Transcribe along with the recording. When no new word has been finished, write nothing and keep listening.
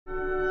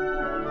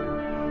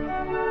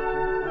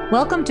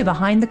Welcome to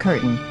Behind the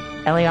Curtain,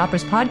 LA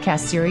Opera's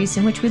podcast series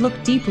in which we look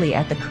deeply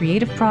at the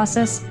creative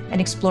process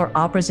and explore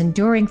opera's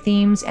enduring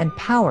themes and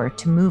power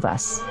to move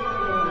us.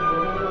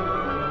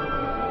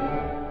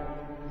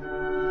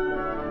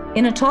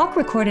 In a talk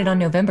recorded on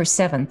November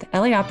 7th,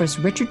 LA Opera's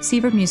Richard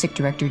Seaver music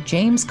director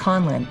James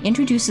Conlon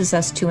introduces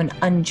us to an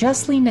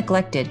unjustly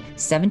neglected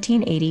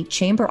 1780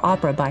 chamber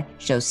opera by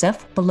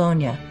Joseph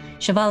Bologna,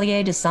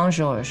 Chevalier de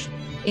Saint-Georges,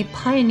 a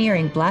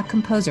pioneering Black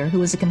composer who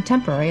was a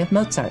contemporary of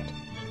Mozart.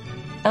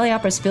 LA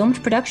Opera's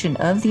filmed production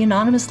of The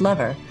Anonymous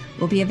Lover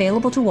will be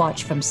available to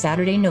watch from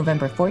Saturday,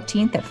 November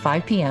 14th at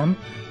 5 p.m.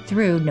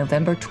 through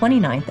November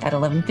 29th at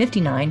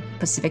 11:59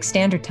 Pacific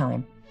Standard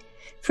Time.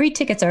 Free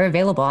tickets are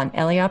available on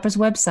LA Opera's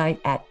website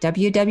at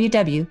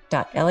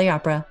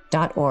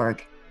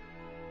www.laopera.org.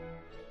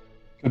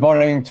 Good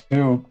morning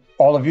to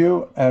all of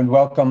you, and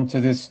welcome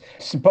to this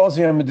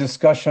symposium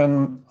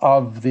discussion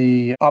of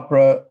the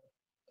opera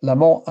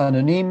L'Amant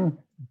Anonyme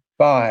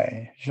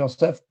by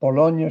Joseph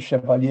Bologna,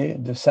 Chevalier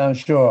de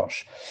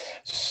Saint-Georges.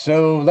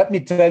 So let me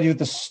tell you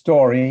the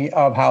story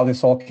of how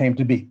this all came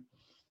to be.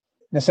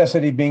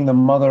 Necessity being the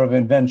mother of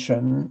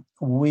invention,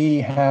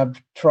 we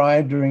have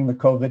tried during the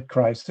COVID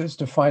crisis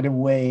to find a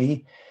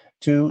way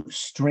to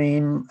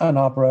stream an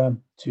opera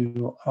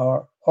to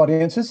our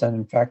audiences and,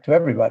 in fact, to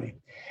everybody.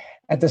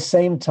 At the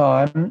same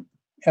time,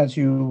 as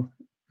you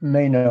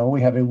may know, we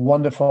have a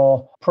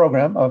wonderful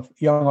program of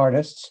young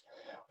artists,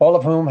 all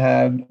of whom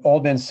had all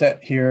been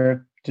set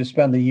here to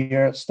spend the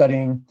year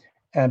studying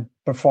and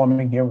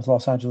performing here with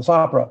Los Angeles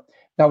Opera.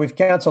 Now, we've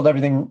canceled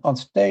everything on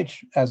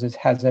stage, as it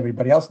has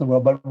everybody else in the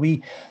world, but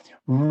we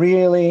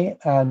really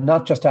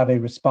not just have a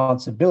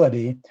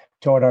responsibility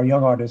toward our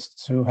young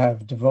artists who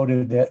have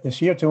devoted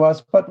this year to us,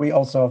 but we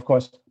also, of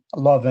course,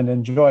 love and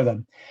enjoy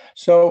them.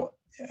 So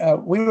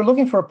we were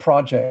looking for a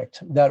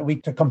project that we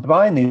could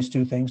combine these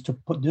two things to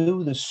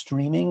do the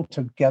streaming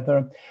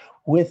together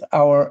with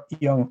our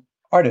young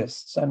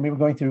artists. And we were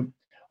going through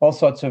all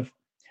sorts of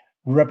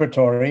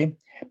repertory,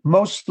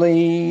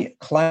 mostly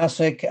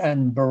classic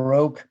and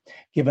Baroque,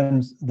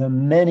 given the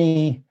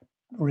many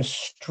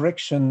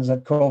restrictions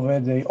at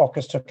COVID. The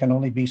orchestra can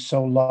only be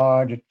so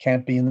large. It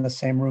can't be in the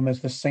same room as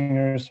the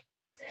singers.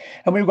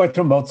 And we were going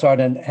through Mozart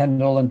and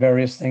Handel and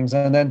various things.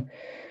 And then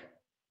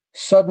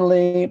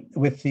suddenly,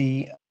 with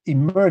the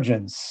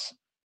emergence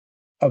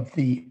of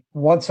the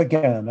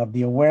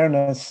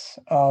awareness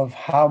of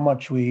how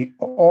much we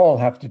all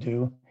have to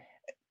do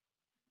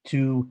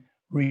to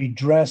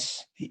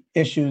redress the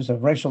issues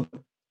of racial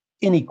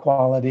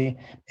inequality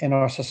in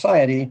our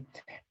society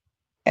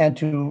and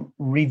to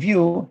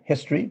review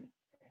history,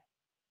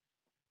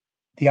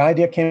 the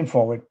idea came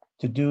forward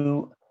to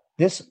do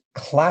this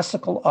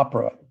classical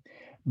opera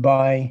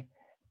by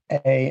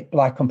a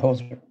Black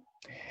composer.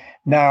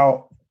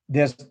 Now,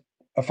 there's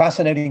a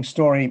fascinating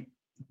story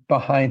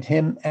behind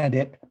him and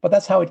it, but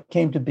that's how it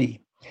came to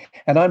be.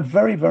 And I'm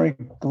very, very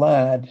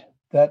glad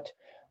that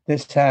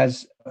this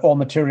has all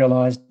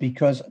materialized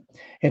because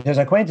it has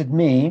acquainted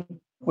me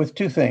with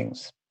two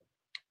things.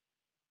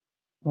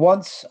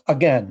 Once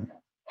again,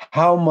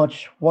 how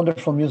much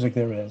wonderful music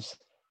there is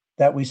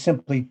that we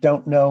simply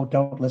don't know,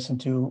 don't listen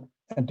to,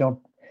 and don't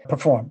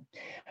perform.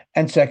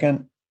 And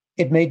second,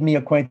 it made me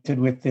acquainted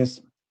with this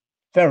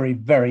very,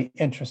 very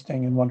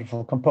interesting and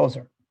wonderful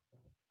composer.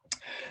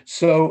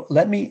 So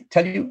let me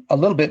tell you a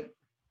little bit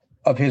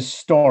of his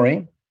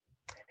story.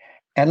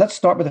 And let's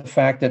start with the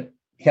fact that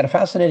he had a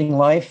fascinating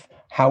life,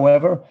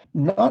 however,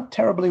 not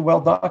terribly well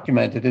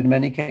documented in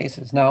many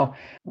cases. Now,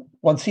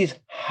 one sees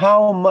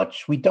how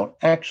much we don't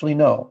actually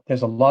know.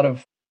 There's a lot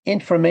of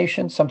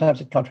information.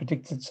 Sometimes it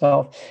contradicts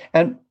itself.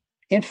 And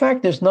in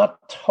fact, there's not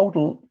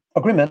total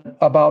agreement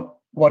about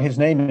what his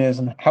name is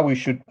and how we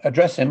should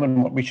address him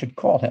and what we should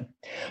call him.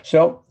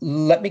 So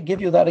let me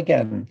give you that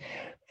again.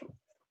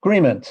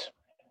 Agreement.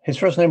 His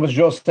first name was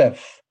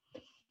Joseph.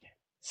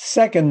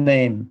 Second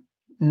name,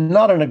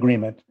 not an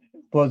agreement,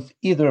 was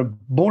either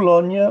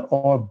Bologna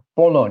or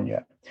Bologna.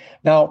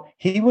 Now,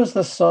 he was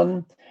the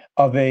son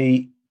of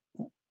a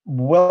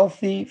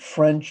wealthy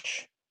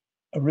French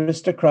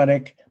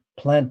aristocratic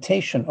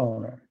plantation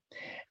owner.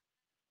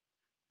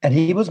 And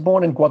he was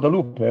born in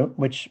Guadeloupe,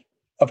 which,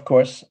 of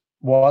course,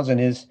 was and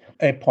is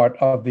a part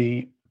of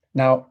the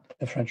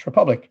French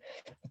Republic.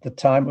 At the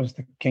time, it was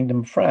the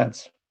Kingdom of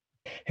France.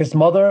 His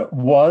mother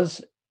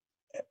was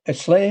a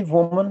slave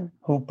woman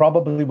who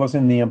probably was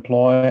in the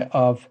employ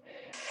of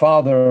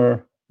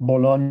Father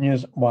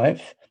Bologna's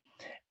wife,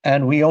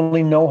 and we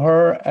only know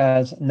her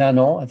as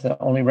Nanon, as the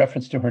only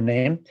reference to her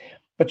name,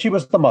 but she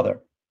was the mother.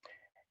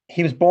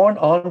 He was born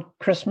on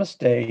Christmas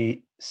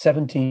Day,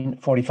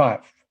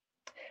 1745.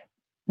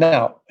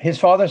 Now, his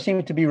father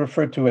seemed to be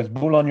referred to as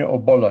Bologna or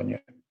Bologna.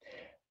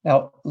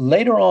 Now,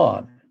 later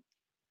on,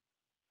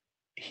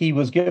 he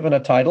was given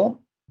a title,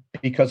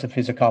 because of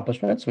his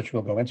accomplishments, which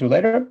we'll go into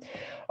later,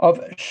 of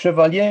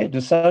Chevalier de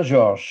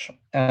Saint-Georges.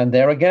 And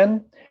there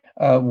again,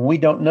 we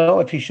don't know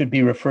if he should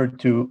be referred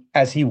to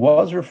as he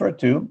was referred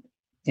to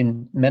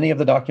in many of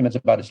the documents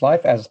about his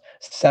life as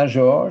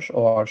Saint-Georges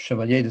or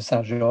Chevalier de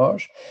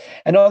Saint-Georges,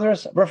 and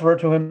others refer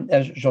to him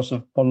as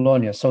Joseph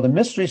Bologna. So the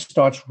mystery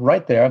starts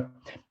right there.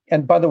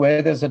 And by the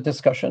way, there's a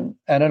discussion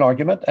and an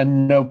argument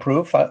and no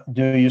proof.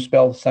 Do you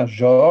spell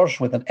Saint-Georges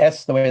with an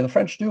S the way the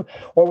French do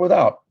or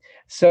without?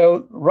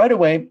 So right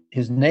away,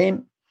 his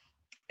name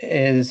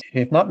is,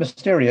 if not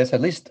mysterious, at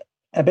least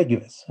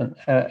ambiguous.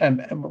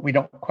 And we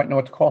don't quite know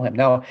what to call him.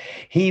 Now,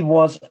 he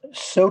was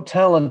so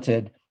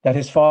talented that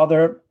his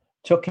father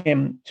took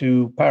him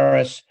to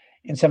Paris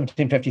in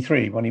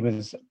 1753 when he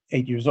was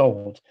 8 years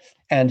old,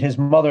 and his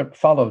mother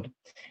followed.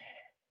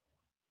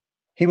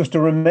 He was to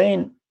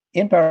remain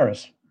in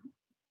Paris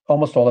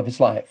almost all of his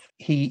life.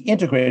 He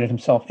integrated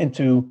himself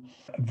into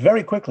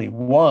very quickly.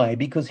 Why?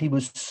 Because he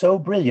was so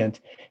brilliant.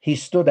 He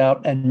stood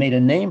out and made a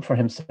name for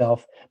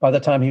himself by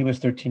the time he was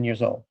 13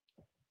 years old.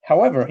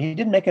 However, he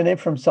didn't make a name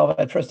for himself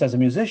at first as a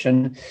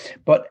musician,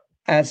 but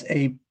as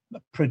a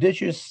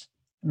prodigious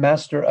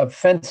master of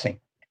fencing.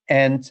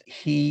 And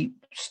he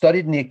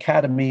studied in the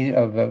academy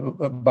of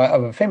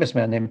a famous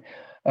man named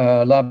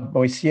La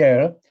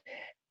Boissière.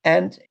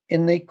 And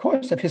in the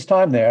course of his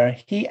time there,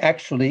 he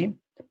actually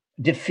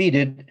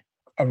defeated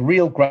a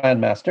real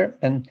grandmaster.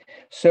 And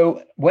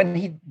so when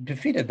he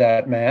defeated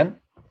that man,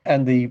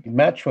 and the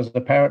match was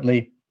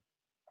apparently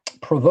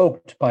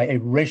provoked by a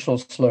racial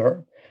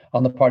slur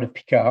on the part of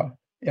Picard,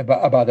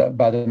 about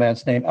the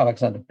man's name,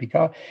 Alexander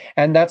Picard,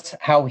 and that's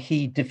how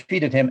he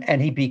defeated him,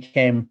 and he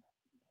became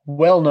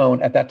well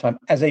known at that time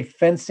as a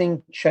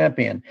fencing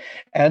champion.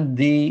 And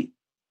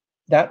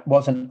that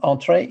was an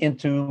entree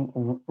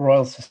into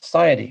royal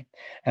society.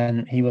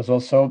 And he was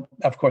also,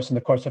 of course, in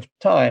the course of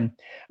time,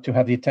 to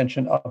have the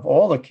attention of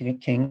all the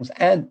kings,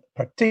 and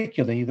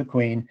particularly the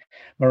Queen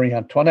Marie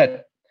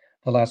Antoinette,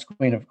 the last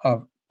queen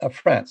of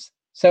France.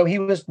 So he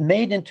was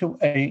made into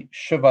a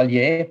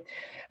chevalier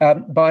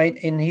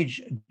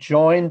he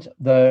joined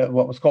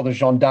what was called the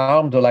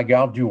Gendarme de la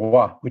Garde du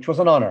Roi, which was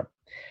an honor,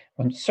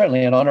 and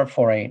certainly an honor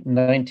for a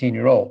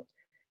 19-year-old.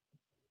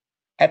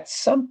 At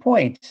some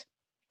point,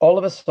 all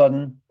of a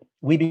sudden,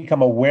 we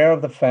become aware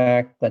of the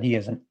fact that he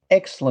is an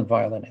excellent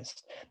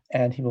violinist,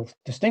 and he will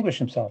distinguish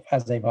himself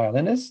as a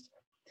violinist.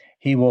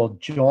 He will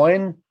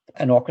join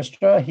an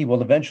orchestra. He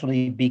will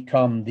eventually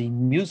become the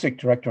music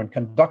director and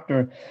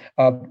conductor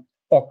of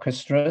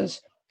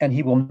orchestras, and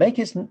he will make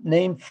his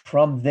name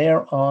from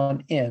there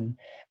on in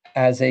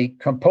as a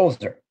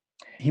composer.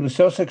 He was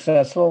so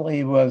successful,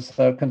 he was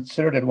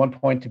considered at one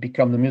point to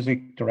become the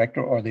music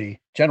director or the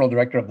general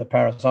director of the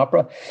Paris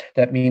Opera.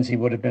 That means he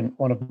would have been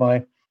one of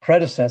my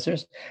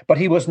predecessors, but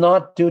he was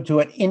not, due to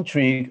an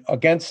intrigue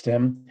against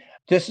him.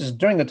 This is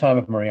during the time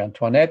of Marie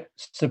Antoinette,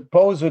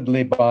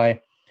 supposedly by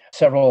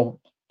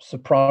several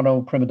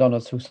soprano prima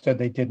donnas who said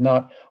they did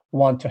not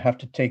want to have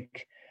to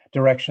take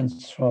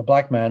directions from a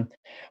black man.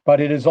 But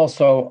it is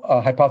also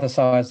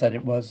hypothesized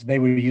that they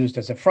were used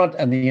as a front,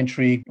 and the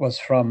intrigue was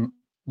from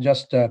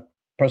just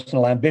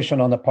personal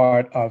ambition on the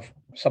part of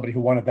somebody who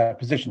wanted that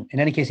position. In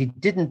any case, he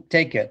didn't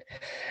take it,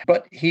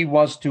 but he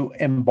was to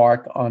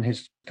embark on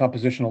his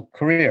compositional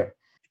career.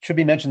 It should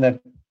be mentioned that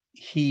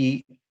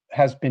he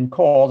has been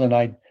called, and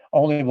I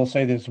only will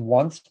say this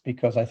once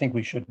because I think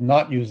we should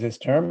not use this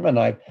term, and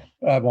I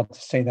want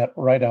to say that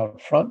right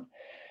out front.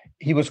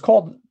 He was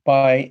called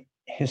by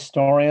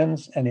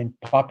historians and in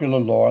popular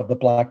lore the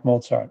Black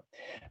Mozart.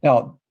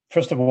 Now,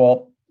 first of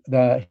all,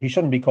 he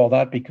shouldn't be called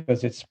that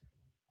because it's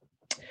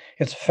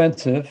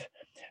offensive.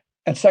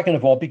 And second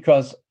of all,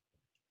 because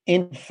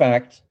in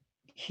fact,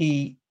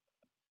 he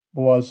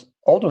was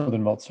older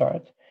than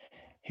Mozart.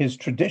 His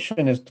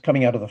tradition is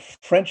coming out of the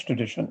French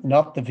tradition,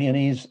 not the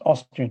Viennese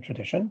Austrian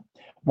tradition.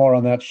 More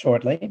on that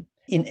shortly.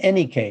 In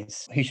any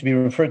case, he should be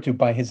referred to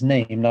by his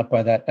name, not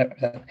by that.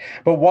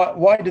 But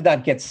why did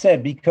that get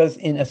said? Because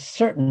in a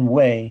certain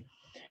way,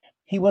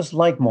 he was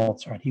like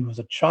Mozart. He was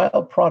a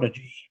child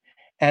prodigy.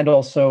 And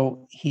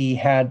also he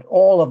had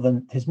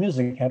his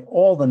music had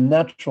all the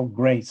natural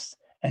grace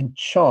and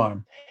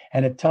charm,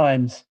 and at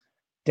times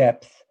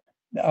depth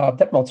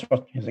that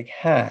Mozart's music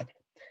had.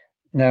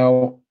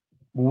 Now,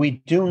 we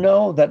do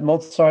know that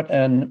Mozart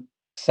and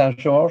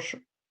Saint-Georges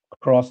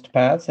crossed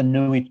paths and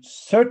knew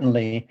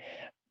certainly,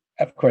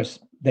 of course,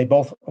 they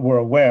both were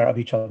aware of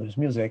each other's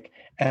music,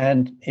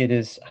 and it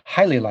is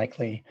highly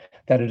likely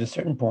that at a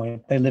certain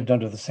point they lived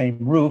under the same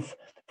roof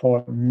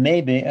for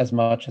maybe as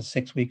much as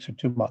 6 weeks or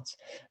 2 months.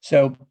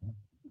 So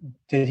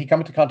did he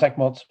come into contact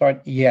with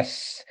Mozart?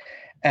 Yes.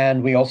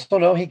 And we also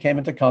know he came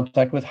into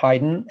contact with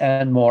Haydn,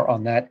 and more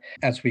on that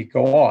as we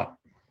go on.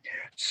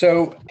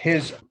 So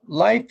his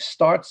life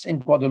starts in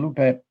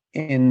Guadeloupe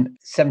in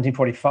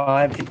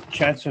 1745. It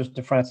transfers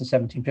to France in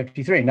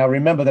 1753. Now,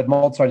 remember that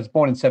Mozart is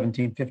born in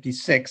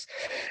 1756,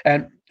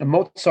 and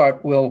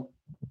Mozart will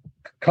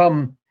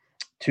come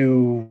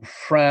to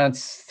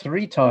France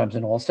 3 times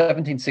in all.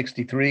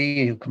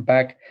 1763, he'll come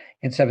back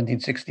in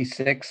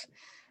 1766,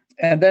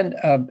 and then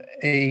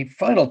a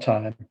final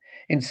time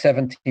in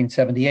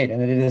 1778.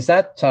 And it is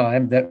that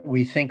time that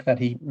we think that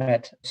he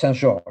met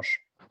Saint-Georges.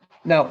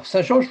 Now,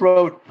 Saint-Georges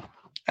wrote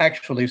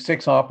actually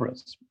 6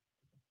 operas.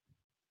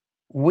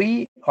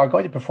 we are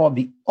going to perform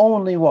the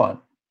only one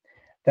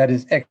that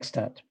is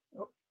extant.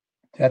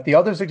 That the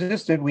others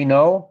existed, we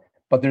know,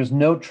 but there's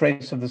no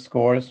trace of the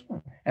scores.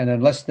 And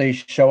unless they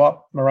show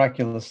up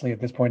miraculously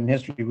at this point in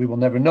history, we will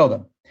never know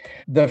them.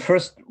 The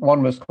first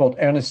one was called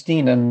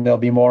Ernestine, and there'll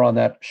be more on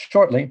that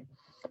shortly.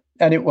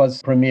 And it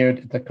was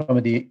premiered at the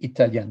Comédie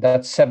Italienne.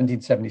 That's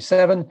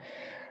 1777.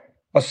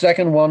 A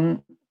second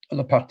one,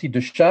 La Partie de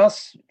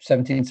Chasse,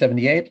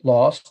 1778,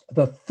 lost.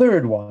 The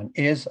third one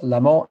is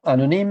L'Amant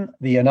Anonyme,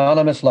 the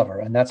Anonymous Lover.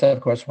 And that's,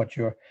 of course, what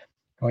you're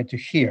going to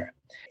hear.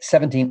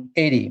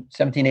 1780,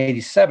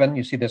 1787,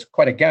 you see there's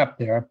quite a gap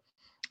there.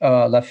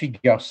 La Fille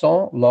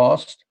Garçon,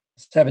 lost.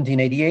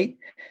 1788,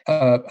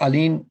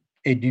 Aline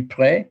et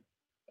Dupré,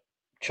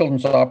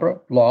 children's opera,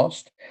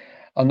 lost.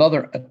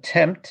 Another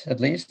attempt, at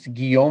least,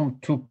 Guillaume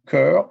Tout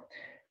Coeur,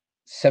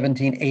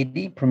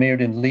 1780,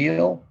 premiered in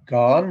Lille,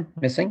 gone,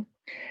 missing.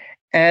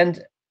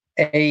 And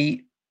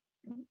a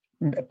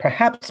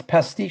perhaps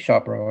pastiche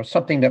opera, or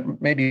something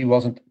that maybe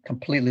wasn't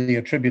completely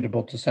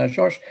attributable to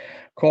Saint-Georges,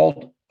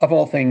 called, of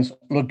all things,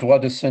 Le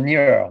Droit de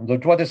Seigneur. Le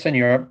Droit de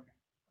Seigneur,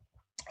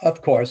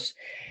 of course,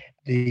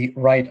 the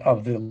right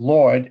of the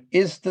Lord,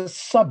 is the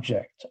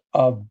subject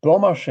of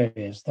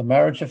Beaumarchais' The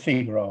Marriage of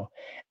Figaro,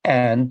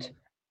 and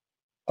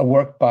a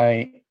work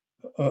by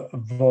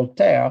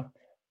Voltaire.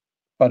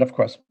 But of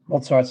course,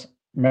 Mozart's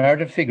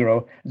Marriage of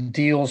Figaro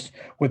deals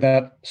with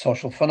that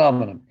social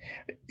phenomenon.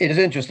 It is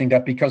interesting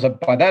that because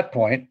by that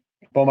point,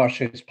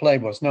 Beaumarchais' play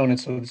was known, and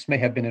so this may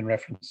have been in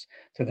reference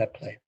to that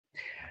play.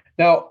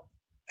 Now,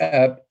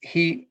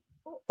 he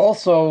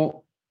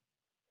also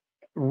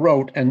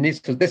wrote, and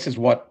this is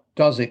what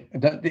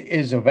that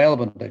is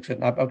available.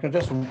 I can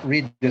just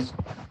read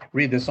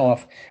this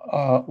off.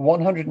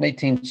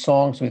 118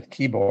 songs with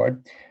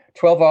keyboard,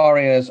 12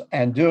 arias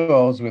and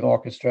duos with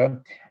orchestra,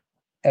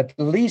 at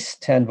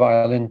least 10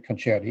 violin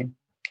concerti,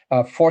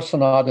 4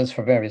 sonatas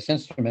for various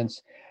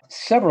instruments,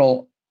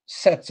 several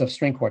sets of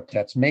string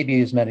quartets,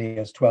 maybe as many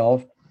as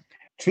 12,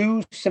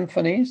 2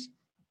 symphonies,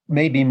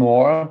 maybe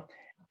more,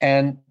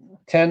 and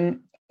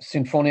 10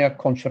 Sinfonia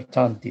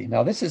Concertanti.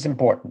 Now, this is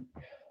important.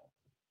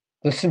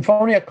 The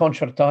Sinfonia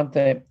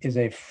Concertante is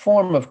a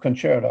form of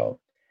concerto,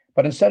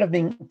 but instead of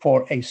being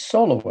for a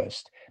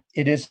soloist,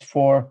 it is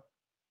for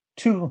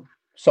 2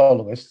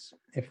 soloists,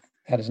 if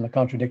that isn't a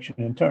contradiction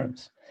in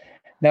terms.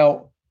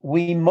 Now,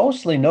 we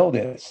mostly know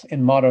this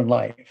in modern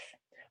life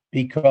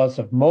because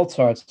of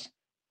Mozart's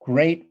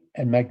great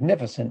and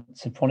magnificent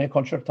Sinfonia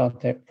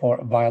Concertante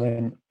for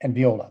violin and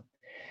viola.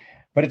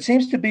 But it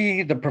seems to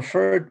be the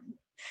preferred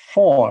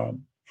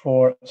form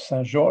for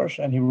Saint-Georges,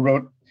 and he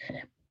wrote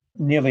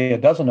nearly a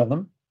dozen of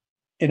them.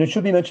 And it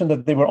should be mentioned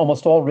that they were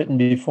almost all written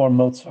before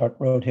Mozart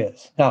wrote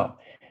his. Now,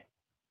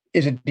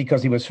 is it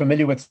because he was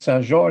familiar with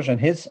Saint-Georges and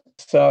his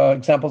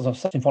examples of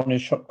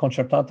Sinfonia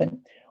Concertante?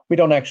 We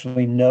don't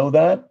actually know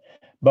that,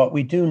 but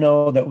we do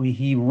know that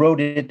he wrote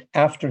it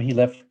after he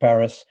left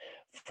Paris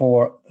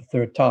for the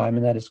third time,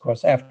 and that is, of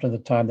course, after the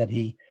time that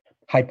he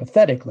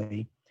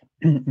hypothetically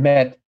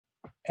met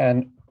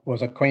and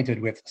was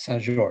acquainted with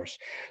Saint-Georges.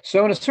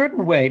 So in a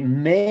certain way,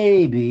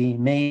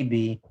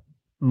 maybe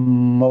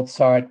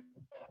Mozart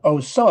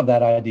owes some of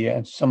that idea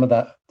and some of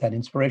that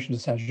inspiration to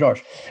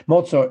Saint-Georges.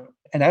 Mozart,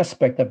 an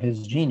aspect of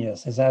his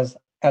genius is as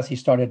he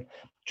started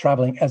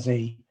traveling as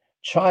a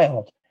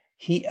child,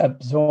 he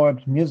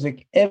absorbed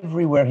music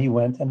everywhere he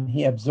went, and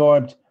he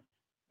absorbed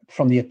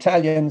from the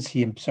Italians,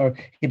 he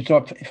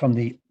absorbed from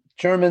the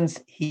Germans,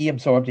 he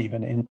absorbed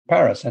even in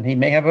Paris, and he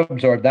may have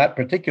absorbed that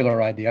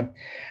particular idea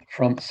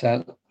from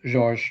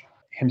Saint-Georges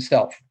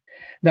himself.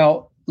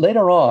 Now,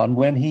 later on,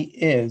 when he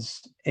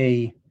is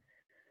a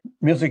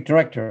music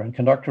director and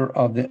conductor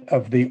of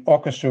the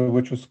orchestra,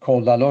 which was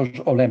called La Loge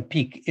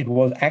Olympique, it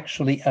was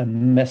actually a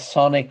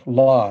Masonic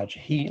lodge.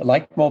 He,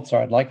 like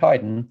Mozart, like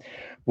Haydn,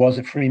 was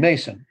a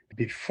Freemason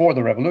before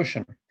the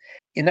Revolution.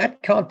 In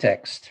that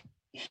context,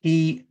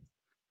 he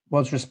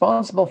was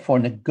responsible for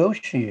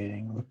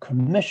negotiating the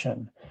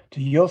commission to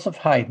Joseph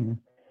Haydn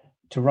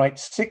to write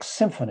 6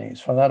 symphonies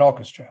for that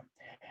orchestra.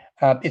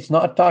 It's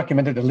not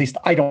documented, at least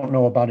I don't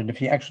know about it, if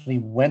he actually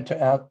went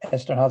to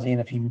Esterhazy and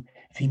if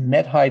he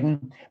met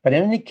Haydn. But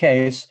in any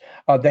case,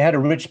 they had a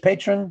rich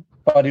patron,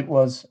 but it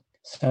was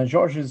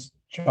Saint-Georges'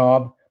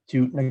 job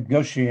to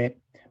negotiate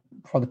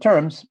for the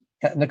terms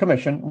and the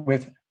commission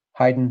with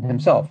Haydn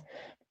himself.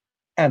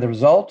 And the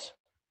result,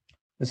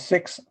 the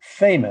 6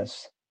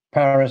 famous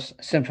Paris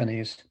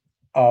symphonies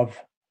of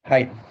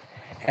Haydn.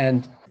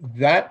 And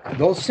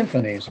those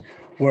symphonies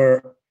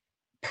were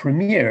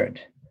premiered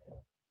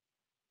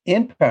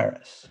in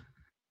Paris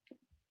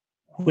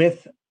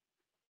with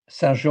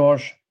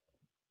Saint-Georges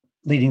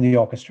leading the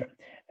orchestra.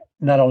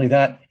 Not only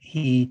that,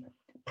 he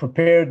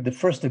prepared the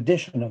first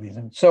edition of these.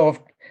 And so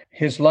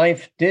his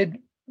life did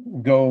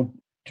come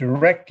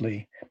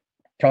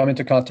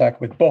into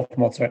contact with both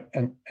Mozart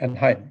and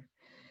Haydn.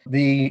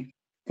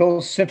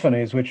 Those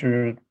symphonies, which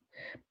are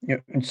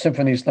in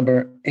symphonies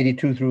number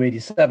 82 through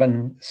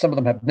 87, some of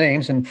them have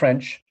names in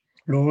French.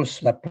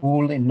 L'Ours, La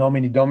Poule, In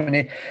Nomine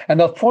Domini. And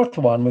the fourth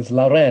one was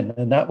La Reine,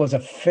 and that was a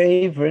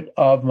favorite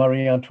of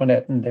Marie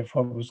Antoinette, and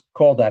therefore it was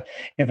called that.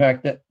 In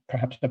fact, that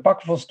perhaps an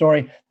apocryphal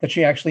story that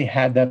she actually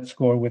had that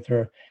score with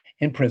her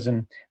in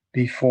prison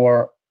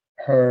before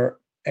her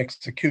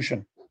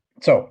execution.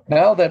 So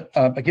now that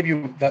I give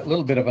you that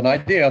little bit of an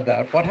idea of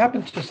that, what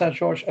happened to Saint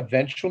George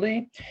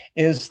eventually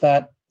is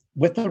that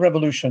with the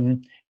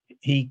revolution,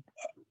 he,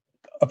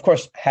 of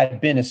course,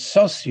 had been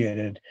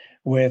associated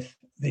with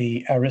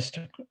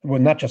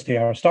not just the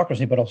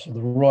aristocracy, but also the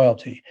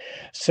royalty.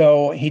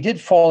 So he did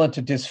fall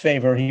into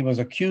disfavor. He was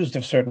accused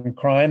of certain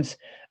crimes,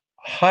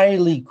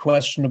 highly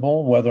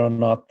questionable whether or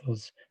not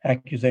those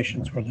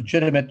accusations were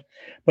legitimate.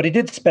 But he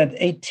did spend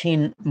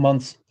 18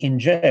 months in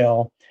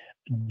jail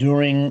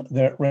during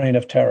the Reign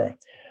of Terror.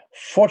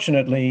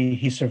 Fortunately,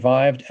 he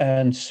survived,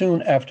 and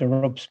soon after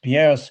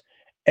Robespierre's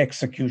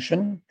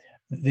execution,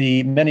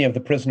 many of the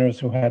prisoners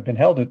who had been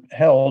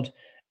held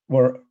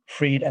were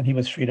freed, and he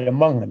was freed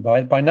among them.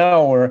 By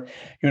now, we're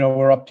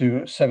up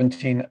to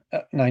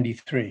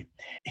 1793.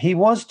 He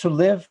was to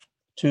live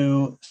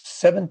to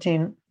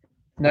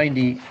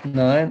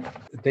 1799,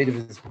 the date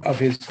of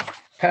his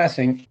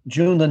passing,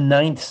 June the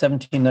 9th,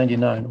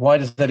 1799. Why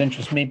does that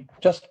interest me?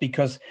 Just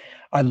because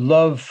I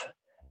love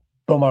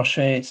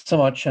Beaumarchais so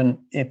much, and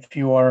if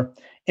you are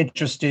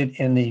interested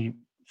in the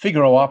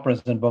Figaro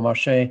operas in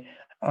Beaumarchais,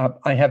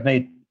 I have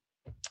made,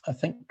 I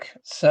think,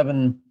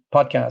 7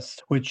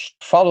 podcasts which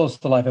follows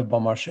the life of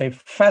Beaumarchais,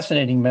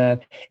 fascinating man,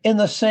 in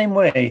the same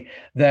way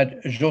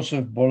that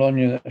Joseph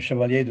Bologne,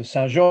 Chevalier de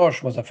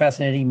Saint-Georges, was a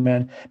fascinating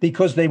man,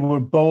 because they were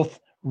both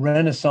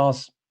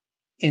Renaissance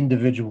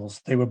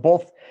individuals. They were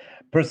both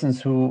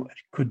persons who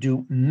could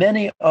do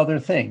many other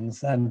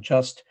things than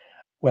just,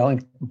 well,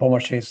 in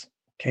Beaumarchais'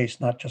 case,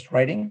 not just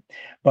writing,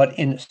 but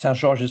in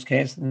Saint-Georges'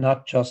 case,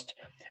 not just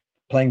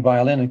playing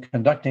violin and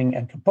conducting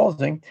and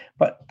composing,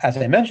 but, as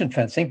I mentioned,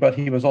 fencing. But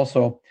he was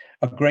also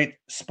a great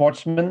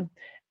sportsman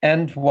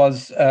and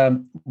was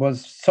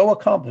so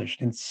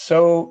accomplished in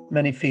so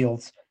many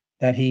fields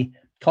that he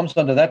comes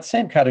under that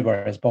same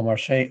category as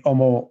Beaumarchais,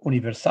 Homo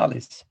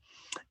Universalis.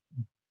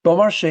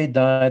 Beaumarchais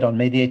died on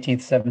May the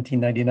 18th,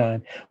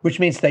 1799,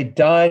 which means they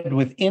died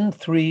within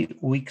 3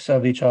 weeks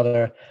of each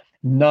other,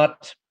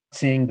 not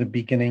seeing the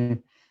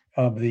beginning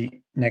of the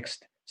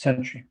next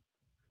century.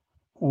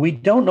 We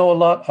don't know a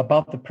lot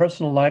about the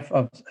personal life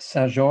of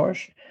Saint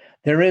Georges.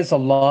 There is a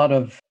lot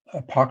of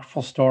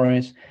apocryphal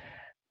stories.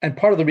 And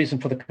part of the reason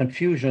for the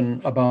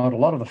confusion about a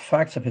lot of the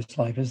facts of his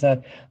life is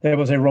that there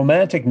was a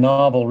romantic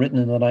novel written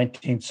in the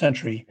 19th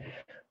century,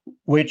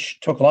 which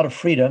took a lot of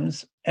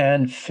freedoms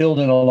and filled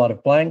in a lot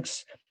of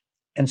blanks.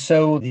 And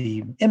so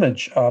the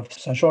image of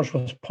Saint Georges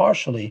was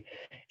partially,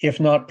 if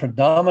not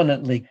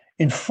predominantly,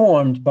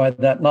 informed by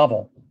that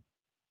novel.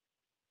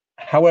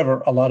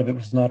 However, a lot of it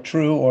was not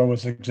true or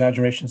was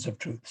exaggerations of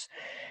truths.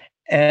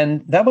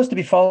 And that was to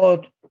be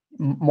followed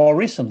more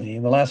recently,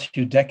 in the last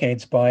few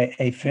decades, by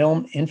a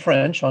film in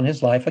French on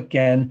his life,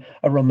 again,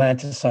 a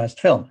romanticized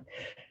film.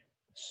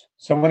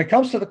 So when it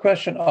comes to the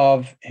question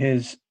of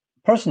his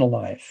personal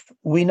life,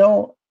 we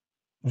know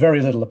very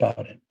little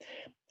about it.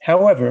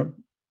 However,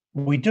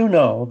 we do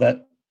know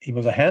that he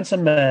was a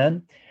handsome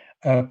man,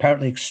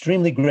 apparently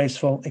extremely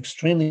graceful,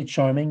 extremely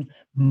charming.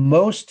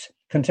 Most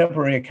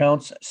contemporary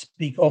accounts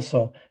speak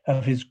also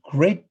of his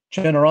great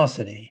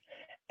generosity,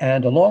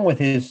 and along with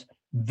his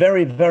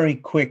very, very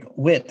quick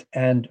wit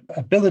and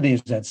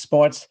abilities at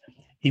sports,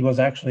 he was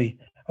actually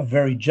a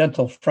very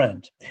gentle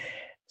friend.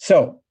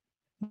 So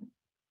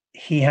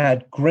he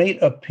had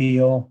great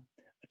appeal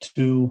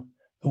to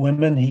the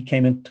women he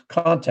came into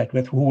contact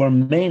with, who were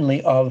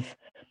mainly of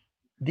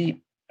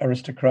the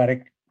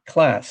aristocratic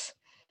class.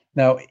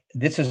 Now,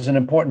 this is an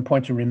important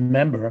point to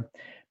remember,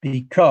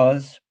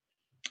 because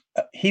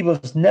he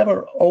was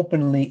never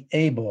openly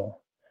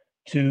able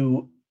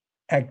to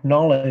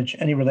acknowledge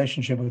any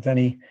relationship with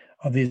any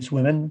of these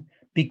women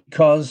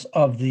because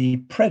of the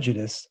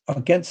prejudice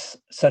against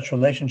such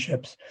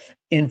relationships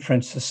in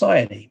French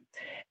society.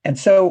 And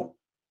so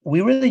we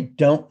really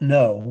don't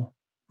know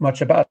much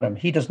about him.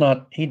 He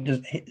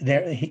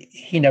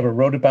never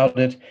wrote about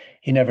it.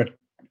 He never,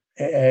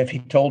 if he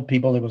told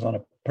people, it was on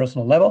a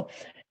personal level.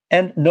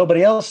 And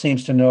nobody else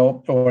seems to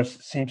know or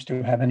seems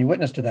to have any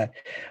witness to that.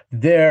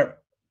 There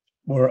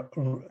were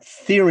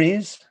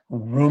theories,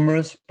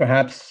 rumors,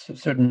 perhaps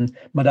certain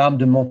Madame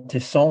de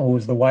Montesson, who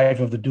was the wife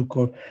of the Duke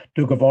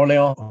of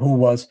Orleans, who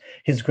was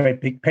his great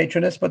big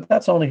patroness, but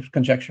that's only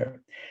conjecture.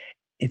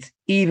 It's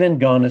even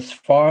gone as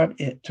far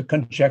to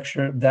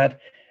conjecture that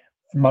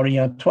Marie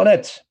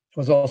Antoinette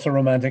was also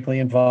romantically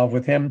involved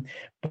with him.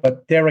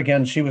 But there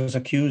again, she was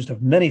accused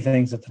of many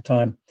things at the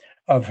time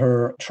of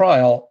her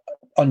trial,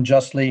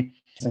 unjustly,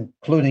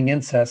 including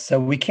incest. So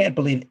we can't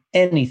believe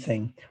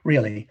anything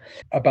really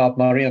about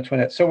Marie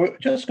Antoinette. So we're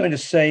just going to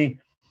say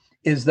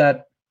is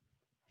that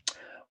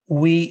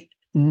we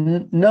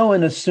know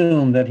and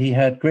assume that he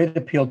had great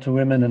appeal to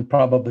women, and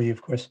probably,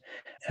 of course,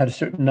 had a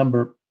certain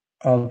number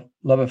of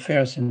love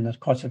affairs in the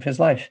course of his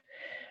life.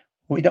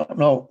 We don't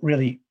know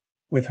really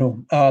with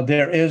whom.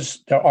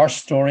 There are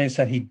stories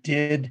that he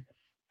did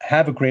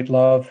have a great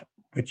love,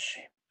 which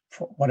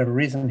for whatever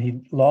reason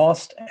he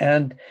lost,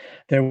 and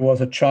there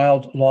was a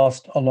child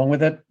lost along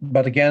with it.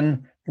 But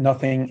again,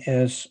 nothing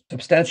is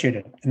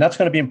substantiated. And that's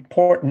going to be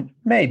important,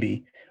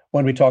 maybe,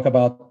 when we talk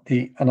about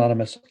the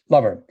anonymous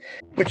lover,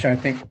 which I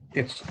think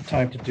it's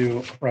time to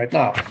do right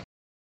now.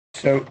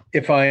 So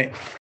if I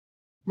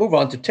move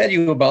on to tell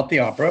you about the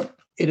opera,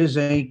 it is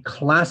a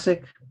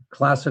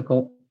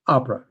classical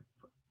opera,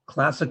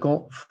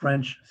 classical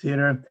French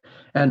theater.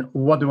 And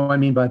what do I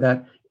mean by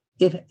that?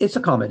 It's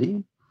a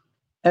comedy,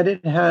 and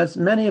it has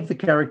many of the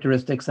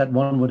characteristics that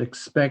one would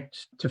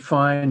expect to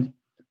find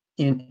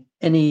in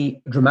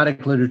any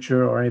dramatic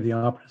literature or any of the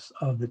operas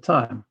of the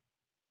time.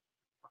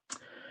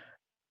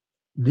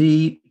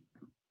 The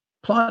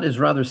plot is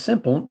rather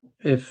simple,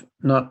 if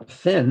not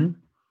thin,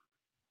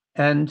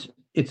 and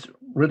it's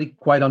really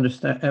quite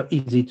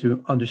easy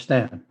to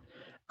understand.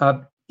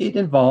 It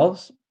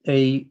involves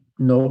a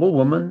noble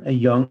woman, a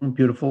young,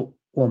 beautiful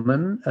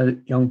woman, a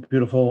young,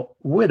 beautiful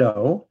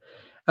widow,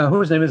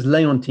 whose name is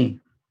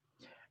Leontine.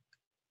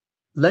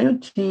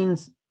 Leontine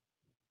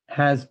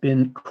has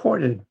been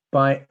courted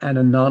by an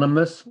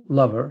anonymous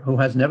lover who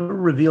has never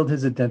revealed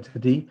his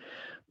identity,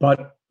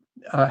 but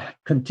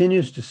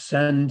continues to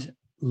send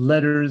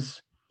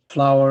letters,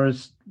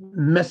 flowers,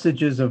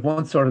 messages of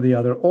one sort or the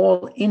other,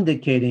 all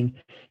indicating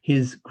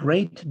his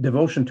great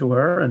devotion to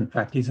her. In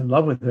fact, he's in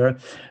love with her,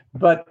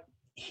 but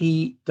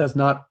he does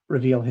not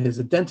reveal his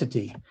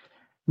identity.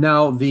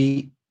 Now,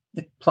 the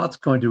plot's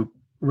going to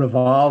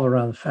revolve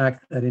around the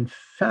fact that, in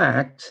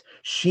fact,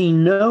 she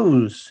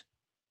knows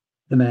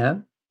the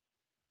man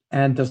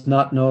and does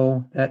not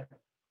know that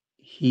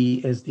he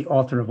is the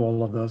author of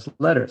all of those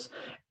letters.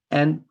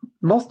 And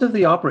most of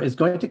the opera is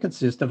going to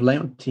consist of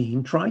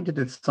Leontine trying to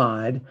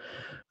decide,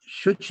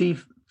 should she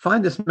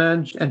find this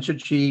man and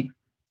should she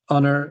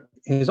honor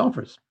his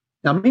offers?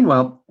 Now,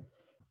 meanwhile,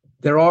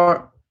 there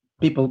are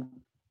people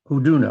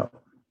who do know,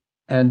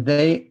 and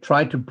they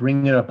try to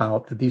bring it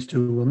about that these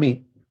two will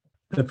meet.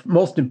 The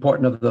most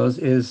important of those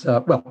is,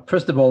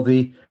 first of all,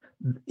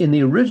 in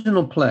the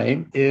original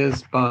play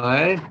is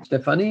by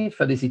Stéphanie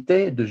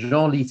Félicité de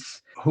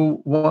Genlis,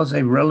 who was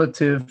a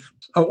relative,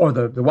 or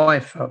the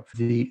wife of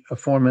the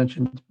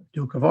aforementioned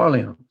Duke of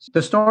Orleans.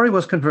 The story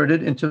was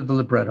converted into the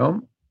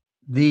libretto.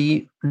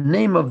 The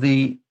name of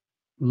the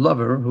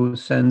lover who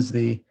sends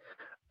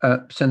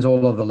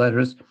all of the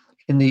letters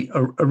in the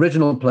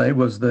original play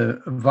was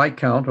the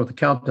Viscount or the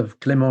Count of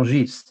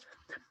Clémengis.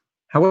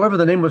 However,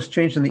 the name was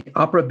changed in the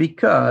opera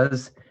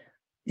because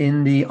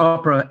in the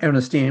opera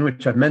Ernestine,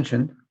 which I've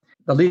mentioned,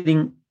 the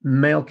leading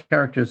male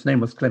character's name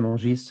was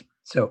Clémengis.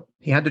 So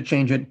he had to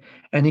change it,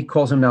 and he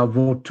calls him now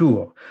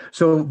Vautour.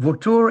 So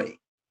Vautour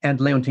and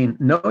Leontine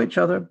know each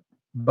other,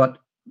 but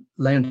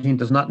Leontine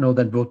does not know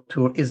that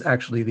Vautour is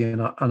actually the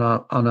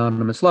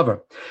anonymous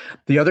lover.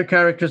 The other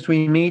characters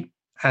we meet,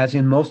 as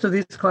in most of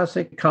these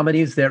classic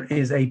comedies, there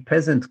is a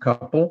peasant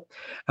couple,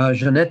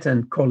 Jeannette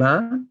and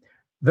Colin,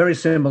 very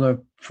similar,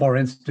 for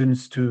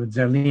instance, to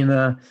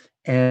Zerlina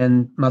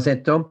and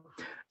Mazzetto,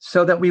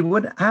 so that we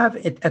would have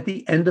it at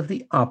the end of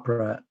the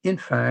opera, in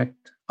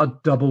fact, a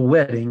double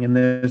wedding. And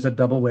there's a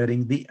double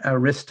wedding, the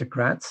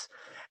aristocrats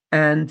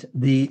and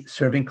the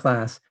serving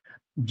class,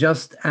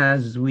 just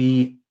as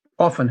we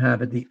often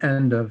have at the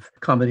end of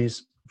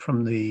comedies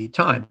from the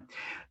time.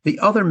 The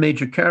other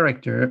major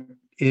character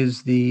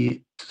is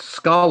the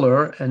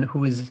scholar, and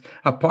who is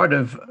a part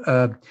of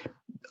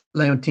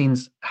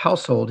Leontine's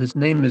household. His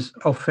name is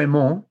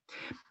Ophémon,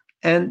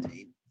 and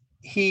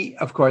he,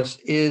 of course,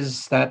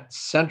 is that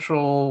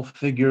central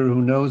figure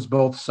who knows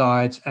both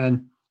sides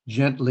and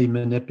gently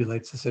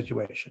manipulates the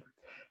situation.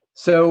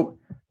 So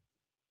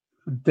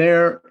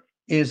there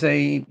is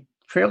a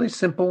fairly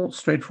simple,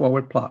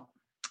 straightforward plot.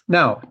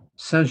 Now,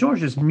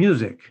 Saint-Georges'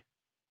 music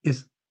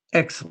is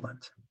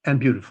excellent and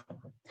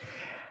beautiful.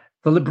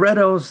 The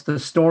librettos, the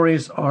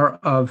stories are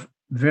of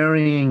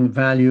varying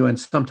value and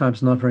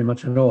sometimes not very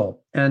much at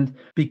all. And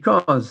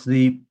because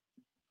the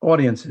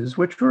audiences,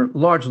 which were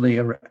largely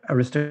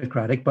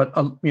aristocratic, but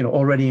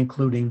already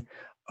including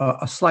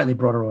a slightly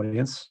broader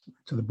audience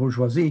to the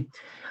bourgeoisie,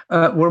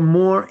 were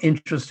more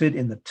interested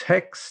in the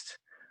text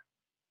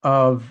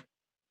of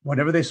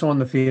whatever they saw in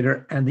the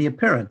theater and the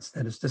appearance,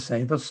 that is to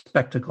say, the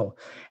spectacle.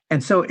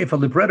 And so if a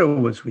libretto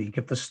was weak,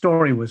 if the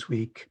story was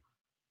weak,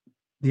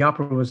 the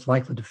opera was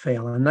likely to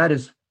fail. And that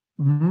is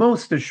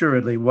most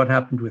assuredly what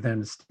happened with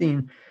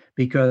Ernestine,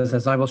 because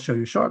as I will show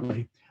you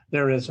shortly,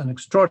 there is an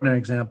extraordinary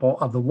example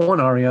of the one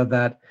aria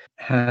that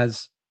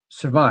has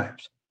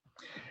survived.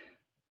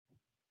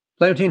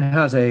 Leontine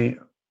has a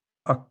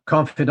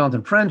confidant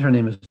and friend. Her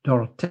name is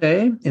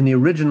Dorothée. In the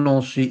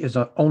original, she is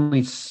an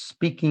only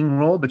speaking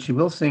role, but she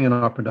will sing in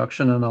our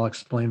production, and I'll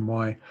explain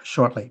why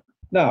shortly.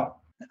 Now,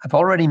 I've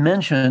already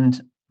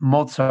mentioned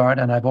Mozart,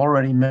 and I've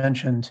already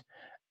mentioned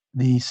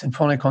the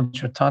Sinfonia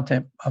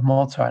Concertante of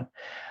Mozart.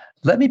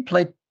 Let me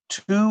play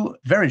two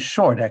very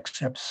short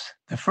excerpts.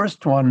 The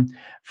first one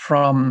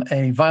from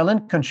a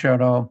violin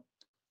concerto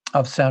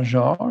of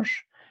Saint-Georges,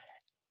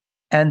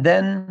 and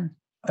then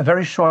a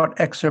very short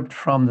excerpt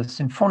from the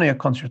Sinfonia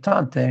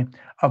Concertante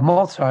of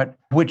Mozart,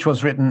 which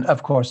was written,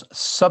 of course,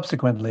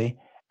 subsequently,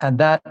 and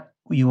that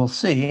you will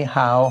see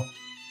how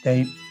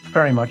they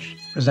very much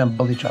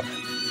resemble each other.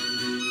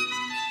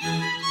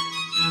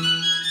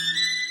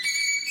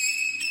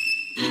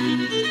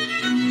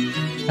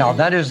 Now,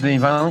 that is the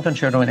Violin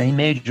Concerto in A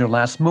major,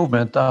 last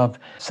movement of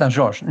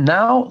Saint-Georges.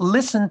 Now,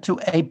 listen to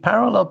a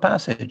parallel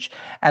passage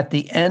at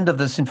the end of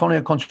the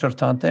Sinfonia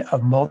Concertante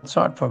of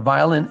Mozart for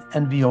violin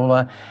and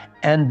viola,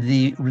 and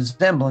the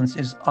resemblance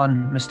is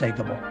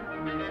unmistakable.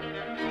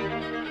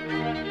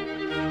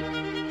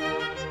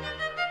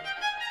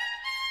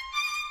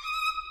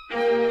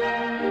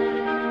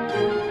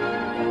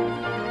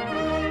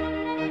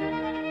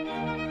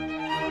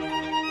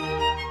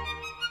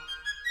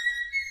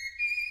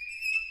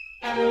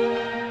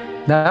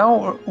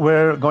 Now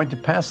we're going to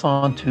pass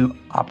on to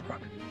opera.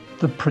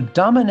 The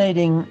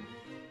predominating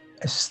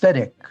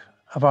aesthetic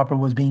of opera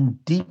was being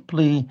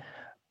deeply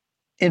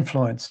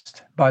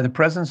influenced by the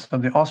presence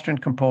of the Austrian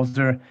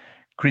composer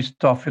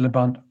Christoph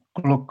Willibald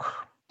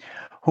Gluck,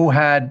 who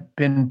had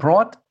been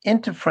brought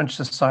into French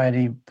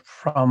society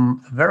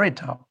from the very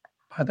top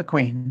by the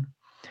Queen,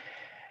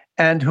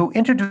 and who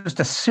introduced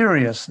a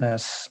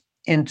seriousness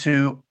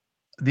into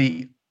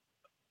the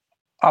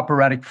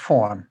operatic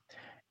form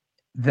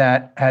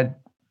that had,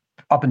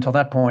 up until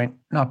that point,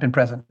 not been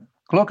present.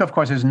 Gluck, of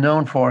course, is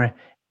known for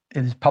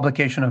his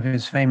publication of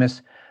his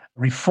famous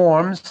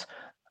reforms,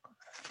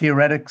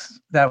 theoretics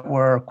that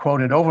were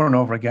quoted over and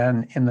over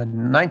again in the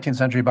 19th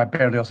century by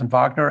Berlioz and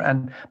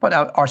Wagner, but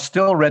are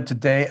still read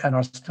today and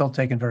are still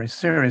taken very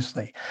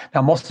seriously.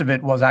 Now, most of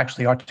it was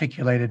actually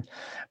articulated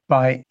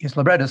by his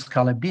librettist,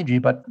 Carlo Bigi,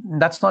 but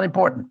that's not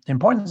important. The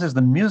importance is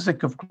the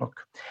music of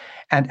Gluck.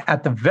 And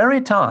at the very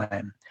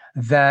time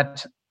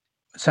that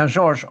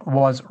Saint-Georges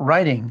was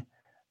writing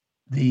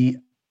the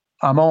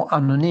Amant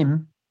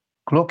Anonyme,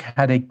 Gluck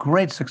had a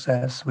great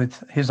success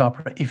with his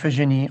opera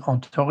Iphigénie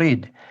en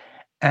Tauride.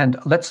 And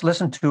let's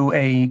listen to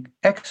an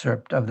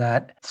excerpt of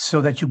that so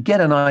that you get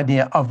an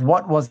idea of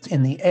what was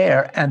in the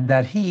air, and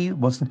that he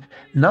was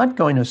not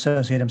going to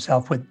associate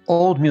himself with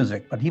old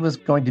music, but he was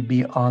going to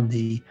be on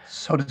the,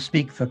 so to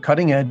speak, the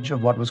cutting edge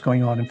of what was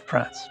going on in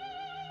France.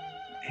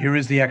 Here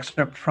is the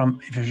excerpt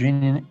from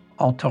Iphigénie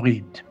en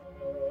Tauride.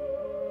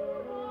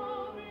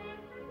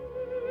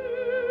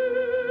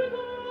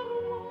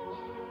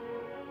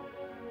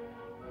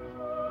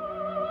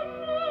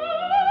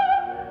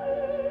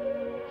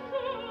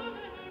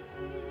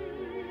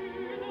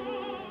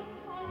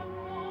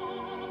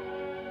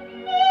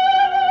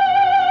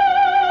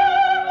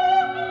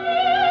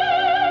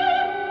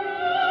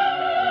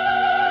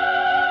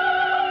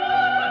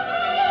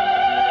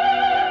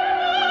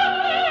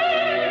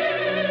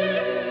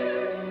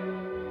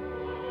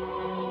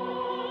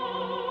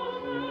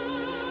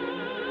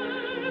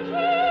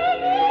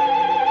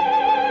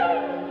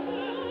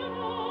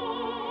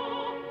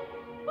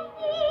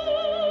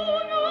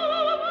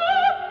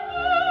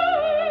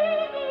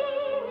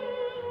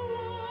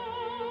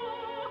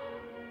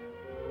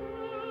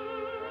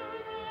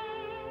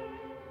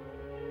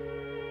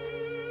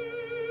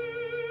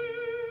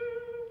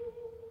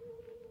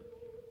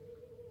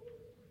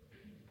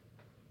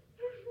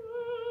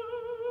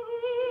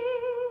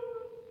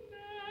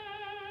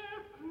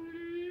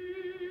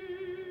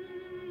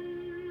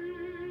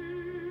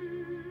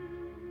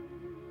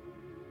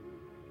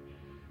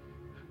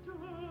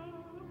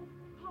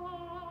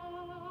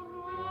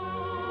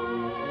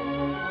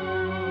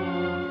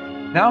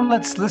 Now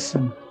let's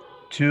listen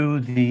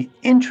to the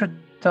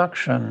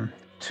introduction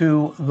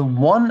to the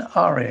one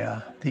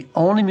aria, the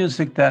only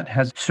music that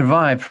has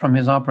survived from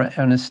his opera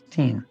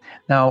Ernestine.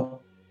 Now,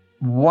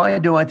 why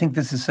do I think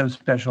this is so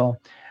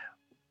special?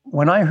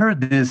 When I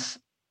heard this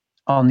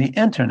on the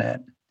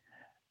internet,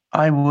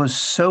 I was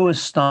so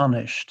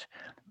astonished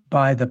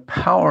by the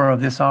power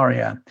of this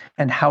aria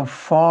and how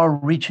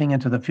far-reaching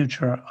into the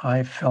future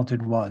I felt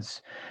it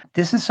was.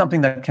 This is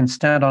something that can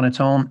stand on its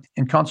own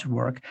in concert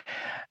work.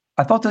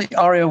 I thought the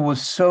aria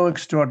was so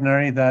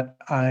extraordinary that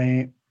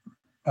I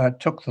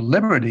took the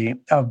liberty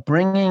of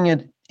bringing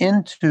it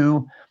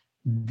into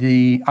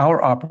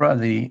our opera,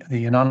 the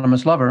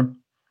Anonymous Lover,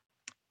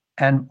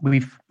 and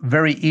we've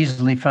very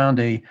easily found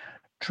a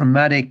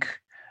dramatic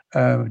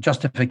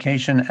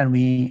justification, and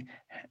we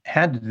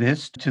handed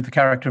this to the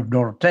character of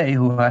Dorothée,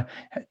 who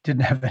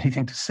didn't have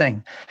anything to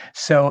sing.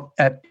 So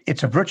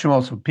it's a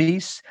virtuoso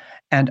piece,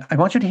 and I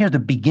want you to hear the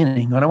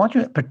beginning, and I want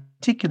you to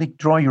particularly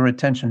draw your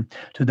attention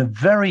to the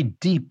very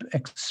deep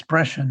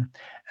expression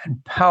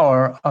and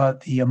power,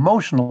 the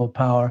emotional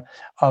power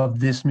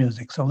of this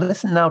music. So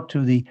listen now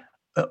to the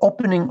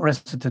opening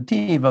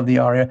recitative of the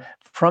aria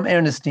from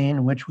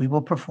Ernestine, which we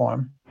will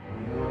perform.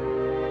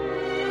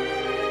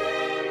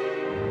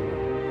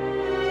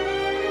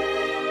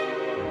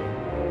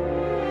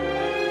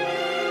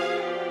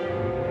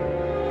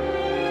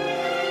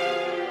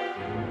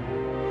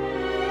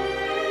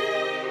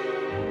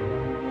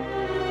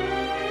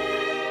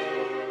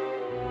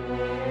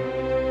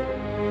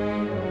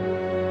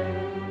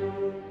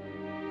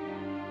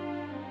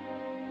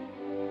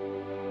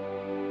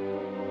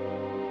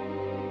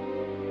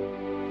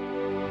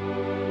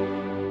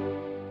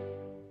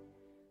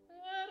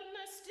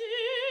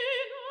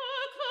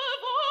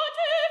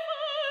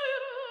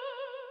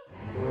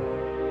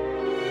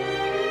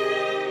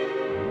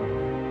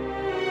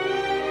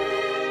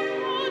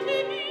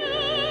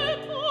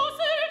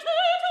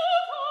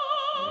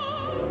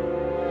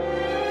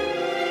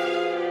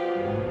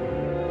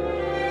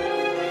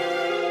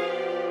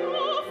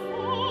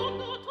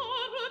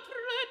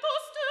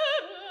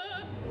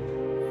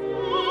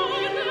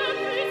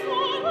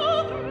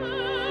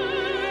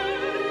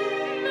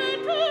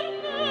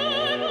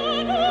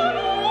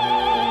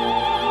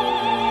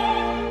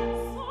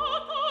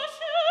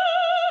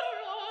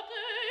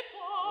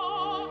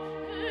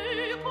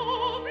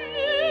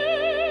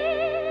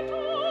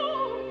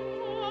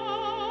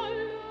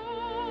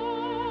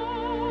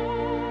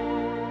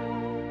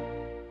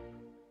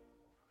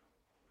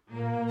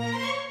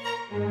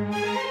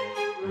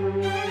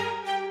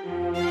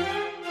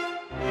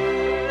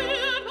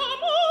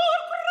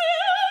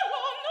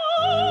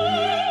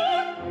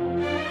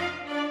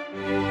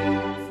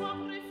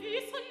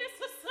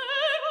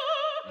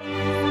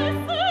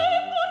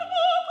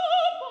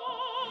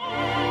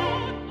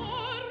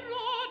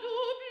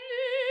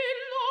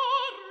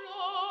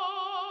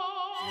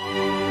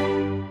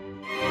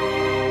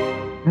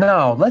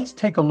 Now, let's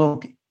take a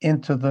look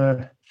into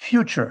the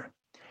future,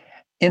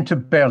 into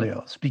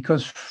Berlioz,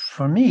 because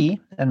for me,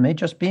 and may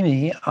just be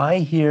me, I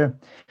hear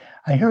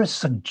a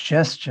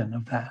suggestion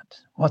of that,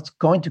 what's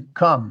going to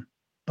come,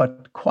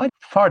 but quite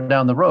far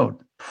down the road,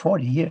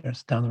 40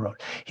 years down the road.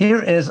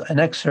 Here is an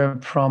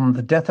excerpt from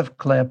The Death of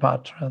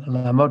Cleopatra,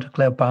 La Mort de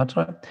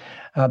Cleopatra,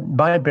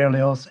 by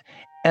Berlioz.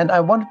 And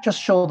I want to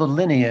just show the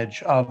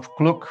lineage of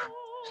Gluck,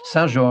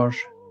 Saint-Georges,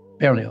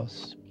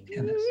 Berlioz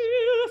in this.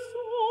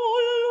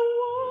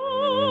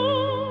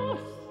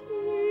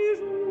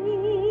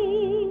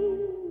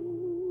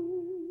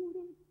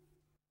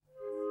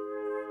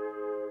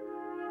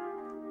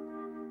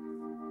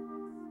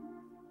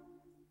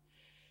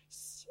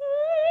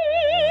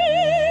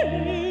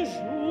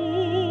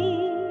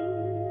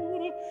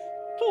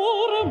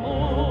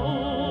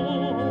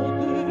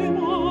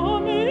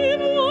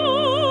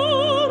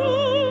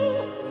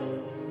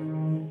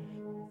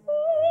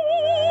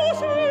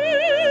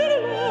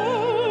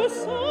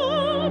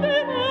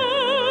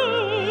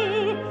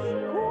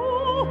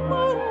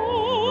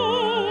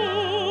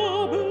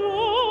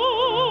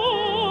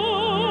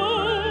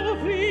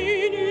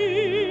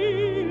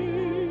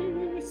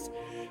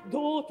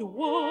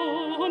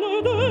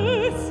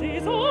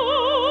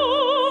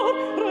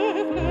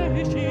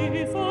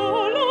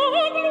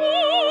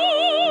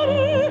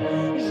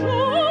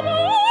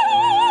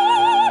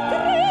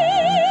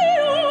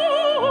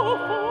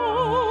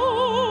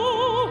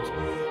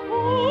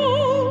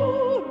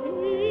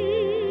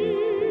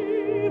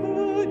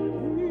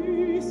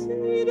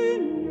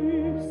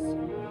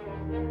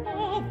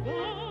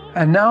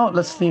 And now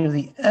let's see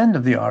the end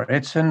of the aria.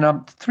 It's in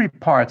three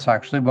parts,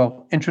 actually.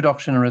 Well,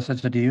 introduction and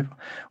recitative,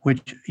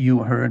 which you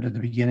heard at the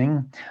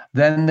beginning.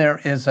 Then there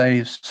is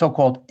a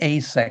so-called A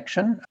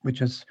section,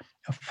 which is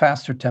a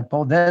faster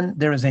tempo. Then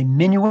there is a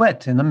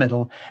minuet in the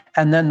middle,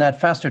 and then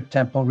that faster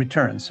tempo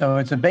returns. So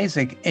it's a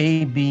basic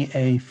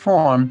A-B-A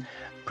form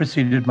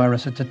preceded by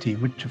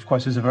recitative, which of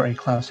course is a very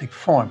classic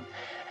form.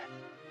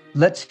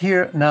 Let's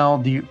hear now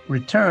the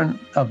return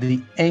of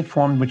the A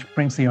form, which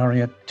brings the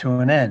aria to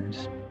an end.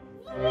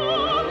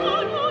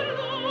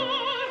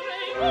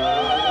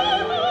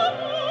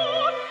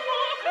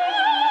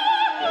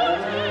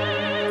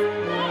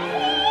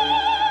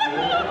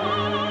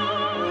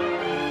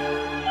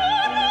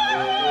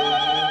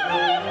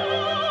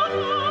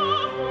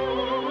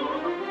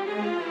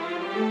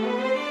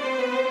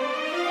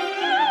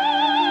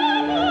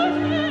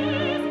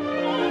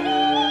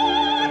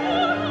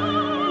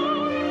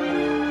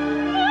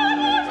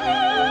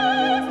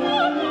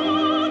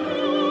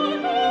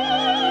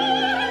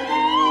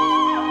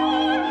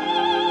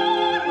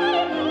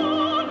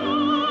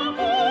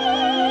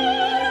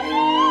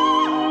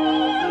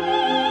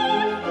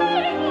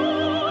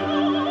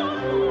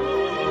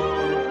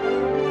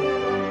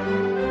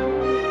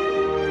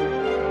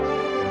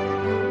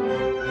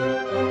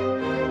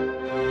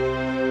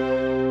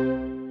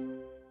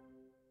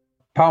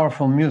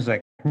 Powerful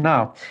music.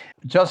 Now,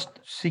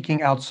 just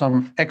seeking out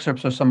some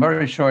excerpts or some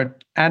very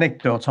short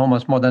anecdotes,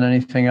 almost more than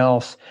anything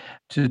else,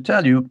 to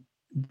tell you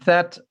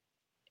that,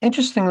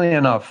 interestingly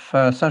enough,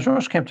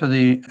 Saint-Georges came to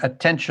the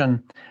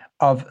attention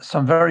of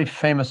some very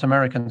famous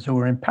Americans who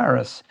were in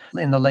Paris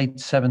in the late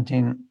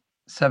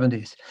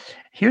 1770s.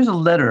 Here's a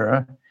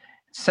letter,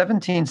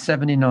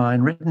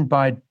 1779, written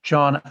by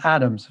John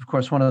Adams, of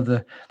course, one of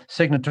the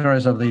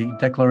signatories of the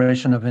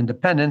Declaration of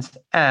Independence,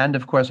 and,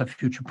 of course, a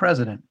future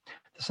president,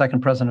 the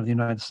second president of the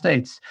United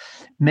States.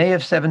 May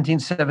of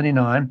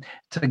 1779,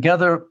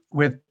 together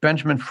with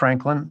Benjamin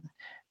Franklin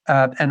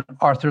and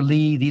Arthur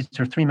Lee. These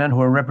are three men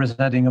who are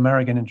representing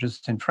American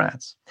interests in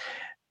France.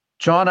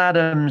 John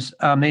Adams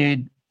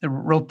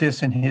wrote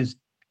this in his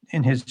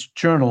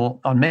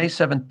journal on May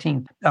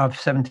 17th of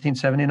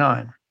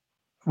 1779.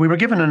 We were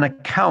given an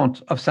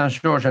account of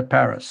Saint-Georges at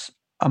Paris,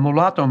 a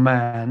mulatto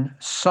man,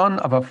 son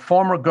of a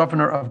former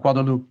governor of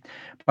Guadeloupe,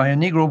 by a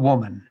Negro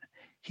woman.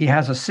 He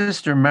has a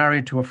sister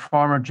married to a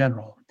farmer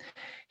general.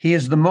 He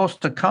is the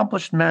most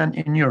accomplished man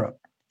in Europe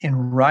in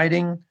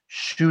riding,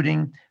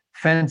 shooting,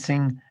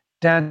 fencing,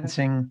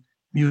 dancing,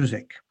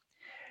 music.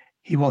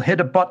 He will hit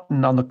a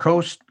button on the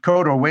coat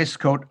or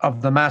waistcoat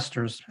of the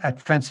masters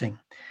at fencing.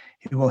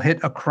 He will hit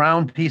a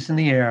crown piece in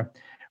the air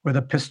with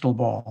a pistol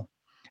ball.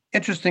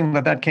 Interesting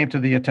that came to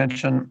the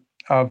attention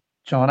of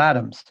John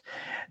Adams.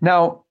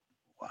 Now,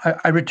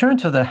 I return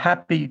to the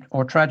happy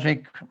or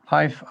tragic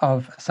life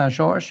of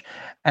Saint-Georges,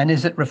 and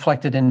is it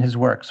reflected in his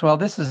works? Well,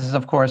 this is,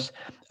 of course,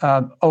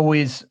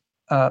 always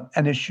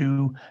an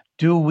issue.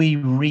 Do we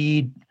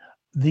read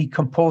the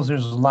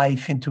composer's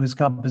life into his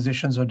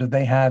compositions, or do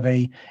they have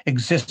a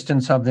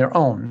existence of their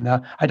own?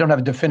 Now, I don't have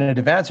a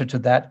definitive answer to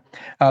that,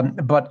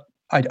 but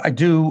I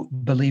do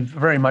believe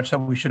very much that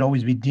we should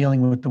always be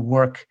dealing with the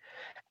work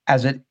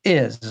as it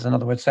is. In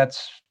other words,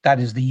 that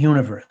is the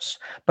universe.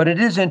 But it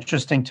is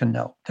interesting to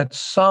note that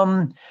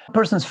some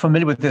persons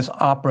familiar with this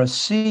opera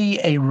see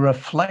a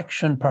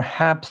reflection,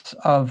 perhaps,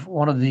 of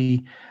one of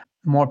the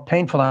more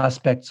painful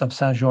aspects of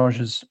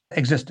Saint-Georges'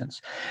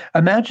 existence.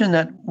 Imagine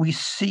that we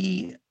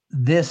see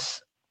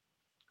this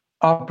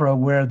opera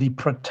where the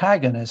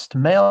protagonist,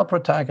 male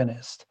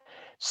protagonist,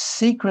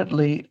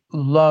 secretly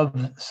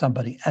loves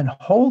somebody and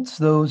holds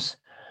those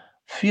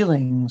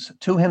feelings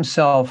to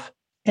himself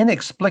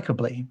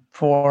inexplicably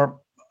for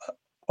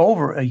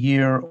over a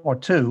year or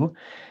two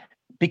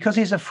because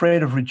he's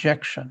afraid of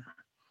rejection,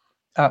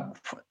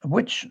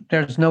 which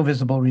there's no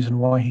visible reason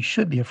why he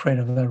should be afraid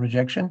of that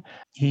rejection.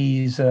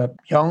 He's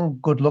young,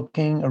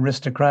 good-looking,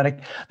 aristocratic.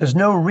 There's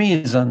no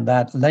reason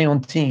that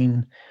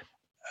Leontine,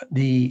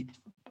 the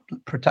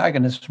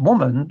protagonist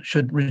woman,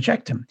 should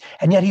reject him.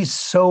 And yet he's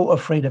so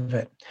afraid of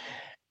it.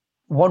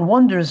 One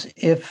wonders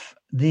if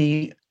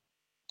the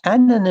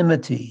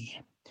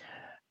anonymity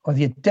or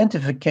the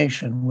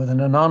identification with an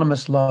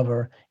anonymous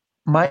lover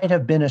might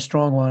have been a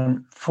strong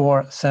one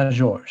for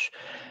Saint-Georges,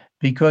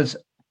 because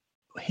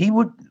he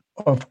would,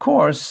 of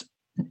course,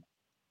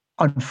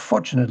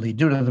 unfortunately,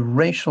 due to the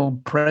racial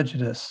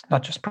prejudice,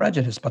 not just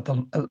prejudice, but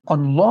the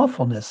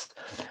unlawfulness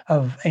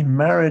of a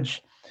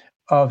marriage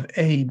of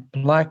a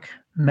Black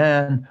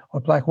man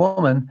or Black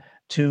woman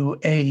to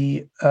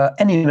any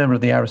member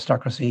of the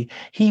aristocracy,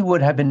 he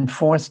would have been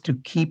forced to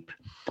keep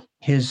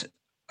his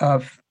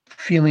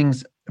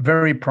feelings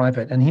very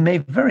private. And he may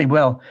very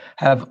well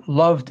have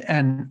loved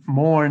and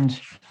mourned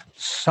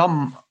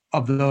some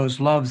of those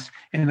loves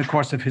in the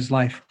course of his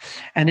life.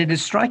 And it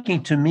is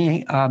striking to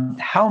me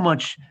how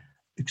much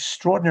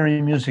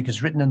extraordinary music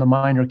is written in the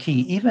minor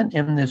key, even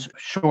in this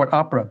short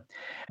opera.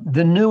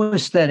 The new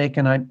aesthetic,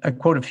 and I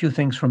quote a few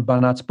things from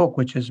Banat's book,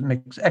 which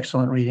makes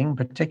excellent reading,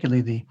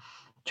 particularly the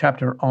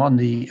chapter on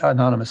the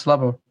anonymous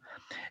lover,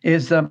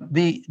 is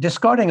the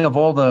discarding of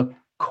all the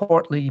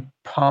courtly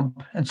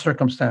pomp and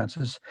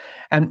circumstances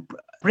and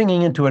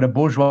bringing into it a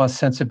bourgeois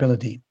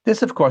sensibility.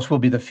 This, of course, will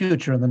be the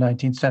future in the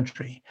 19th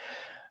century.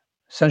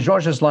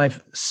 Saint-Georges'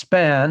 life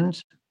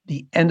spanned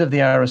the end of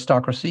the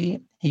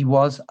aristocracy. He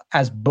was,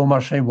 as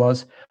Beaumarchais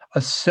was,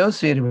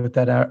 associated with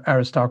that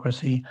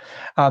aristocracy,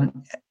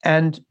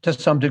 and to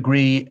some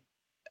degree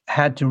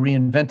had to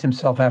reinvent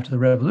himself after the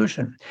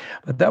revolution.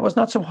 But that was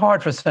not so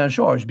hard for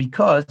Saint-Georges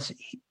because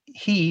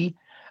he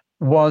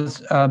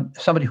was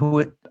somebody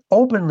who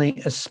openly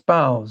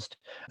espoused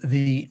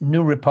the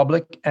new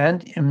republic,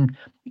 and in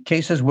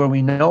cases where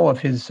we know of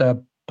his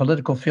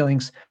political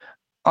feelings,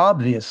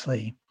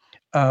 obviously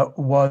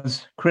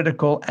was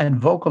critical and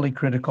vocally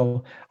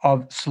critical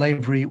of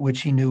slavery,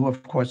 which he knew,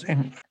 of course,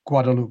 in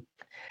Guadeloupe.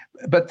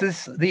 But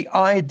the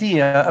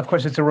idea, of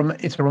course, it's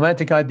a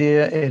romantic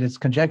idea. It is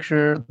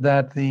conjecture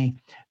that the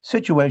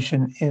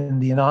situation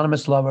in The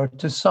Anonymous Lover,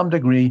 to some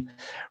degree,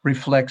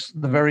 reflects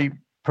the very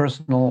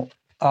personal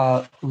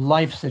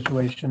life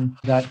situation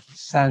that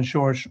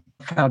Saint-Georges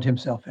found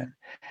himself in.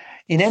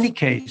 In any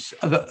case,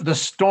 the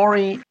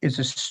story is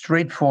a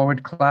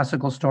straightforward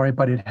classical story,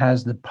 but it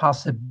has the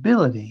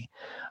possibility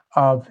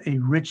of a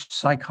rich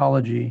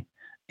psychology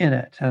in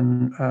it.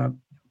 And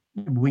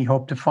we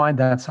hope to find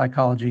that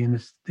psychology in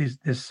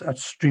this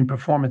string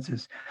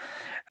performances.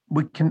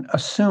 We can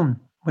assume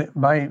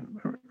by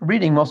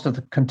reading most of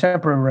the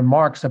contemporary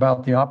remarks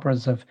about the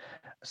operas of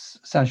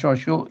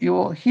Saint-Georges, you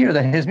will hear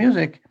that his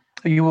music,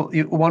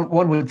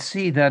 one would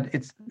see that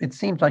it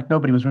seems like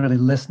nobody was really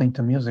listening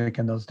to music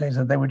in those days.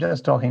 That they were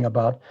just talking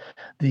about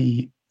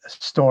the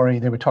story.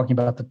 They were talking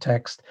about the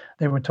text.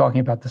 They were talking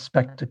about the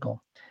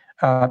spectacle.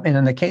 And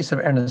in the case of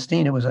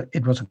Ernestine, it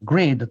was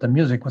agreed that the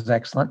music was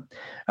excellent,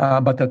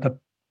 but that the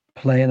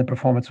play and the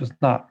performance was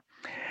not.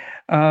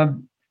 At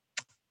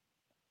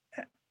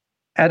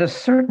a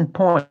certain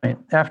point,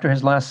 after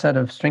his last set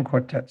of string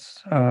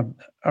quartets,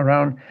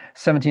 around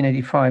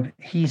 1785,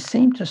 he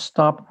seemed to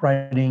stop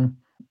writing.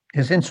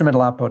 His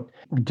instrumental output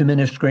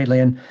diminished greatly.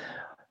 And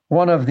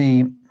one of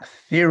the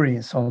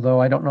theories,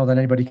 although I don't know that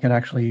anybody can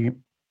actually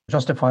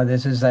justify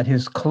this, is that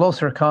his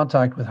closer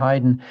contact with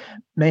Haydn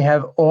may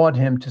have awed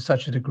him to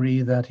such a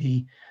degree that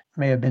he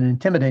may have been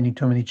intimidating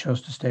to him and he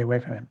chose to stay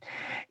away from him.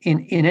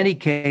 In any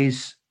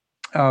case,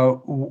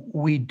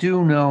 we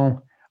do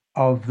know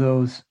of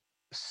those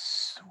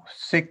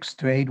 6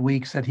 to 8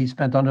 weeks that he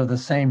spent under the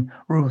same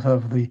roof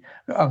of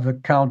the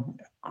Count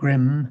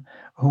Grimm,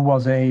 who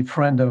was a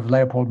friend of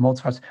Leopold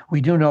Mozart's. We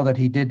do know that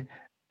he did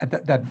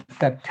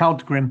that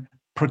Count Grimm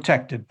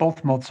protected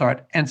both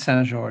Mozart and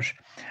Saint-Georges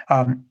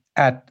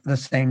at the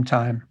same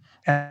time,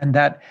 and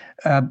that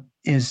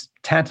is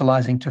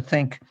tantalizing to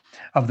think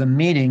of the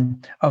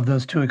meeting of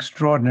those two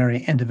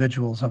extraordinary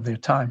individuals of their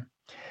time.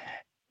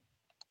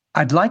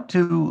 I'd like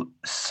to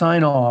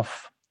sign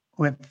off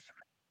with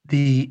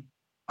the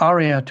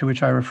aria to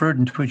which I referred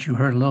and to which you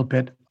heard a little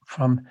bit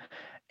from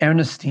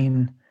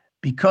Ernestine,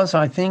 because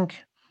I think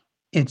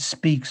it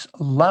speaks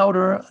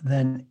louder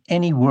than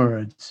any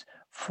words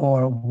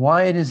for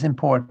why it is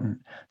important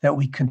that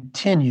we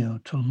continue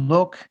to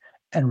look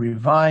and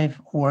revive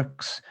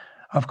works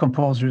of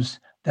composers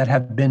that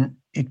have been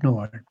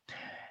ignored.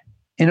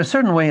 In a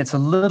certain way, it's a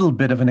little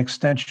bit of an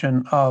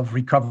extension of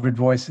Recovered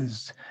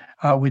Voices,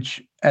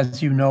 which,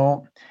 as you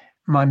know,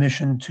 my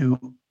mission to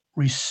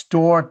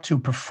restore to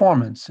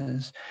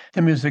performances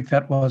the music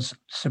that was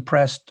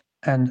suppressed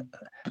and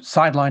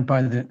sidelined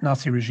by the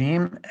Nazi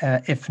regime,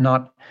 if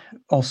not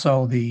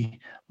also the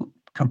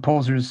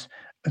composers,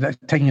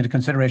 taking into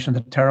consideration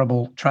the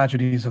terrible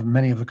tragedies of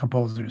many of the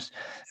composers.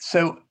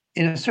 So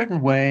in a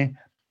certain way,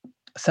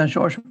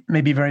 Saint-Georges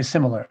may be very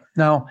similar.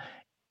 Now,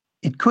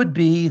 it could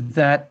be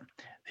that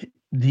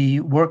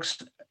the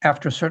works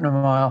after a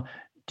certain while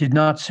did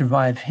not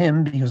survive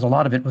him, because a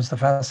lot of it was the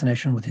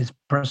fascination with his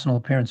personal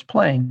appearance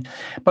playing,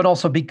 but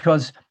also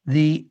because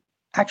the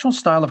actual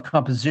style of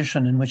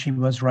composition in which he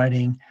was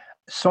writing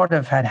sort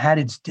of had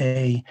its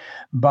day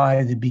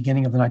by the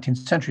beginning of the 19th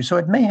century. So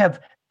it may have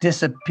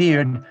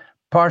disappeared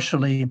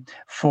partially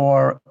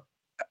for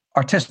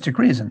artistic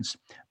reasons.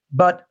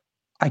 But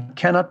I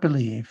cannot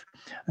believe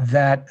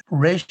that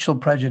racial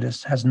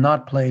prejudice has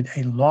not played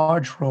a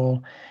large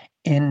role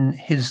in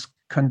his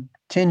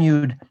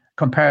continued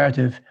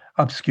comparative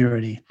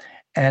obscurity.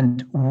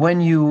 And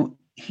when you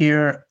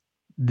hear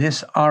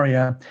this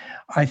aria,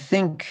 I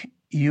think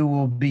you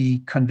will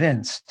be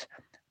convinced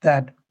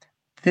that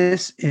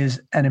this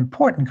is an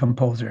important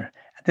composer.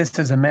 This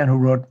is a man who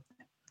wrote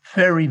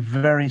very,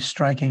 very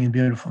striking and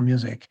beautiful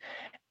music,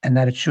 and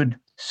that it should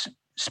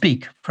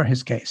speak for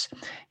his case.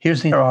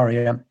 Here's the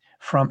aria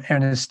from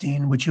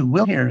Ernestine, which you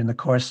will hear in the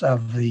course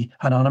of the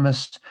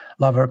Anonymous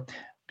Lover,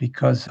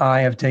 because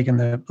I have taken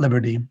the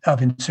liberty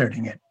of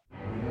inserting it.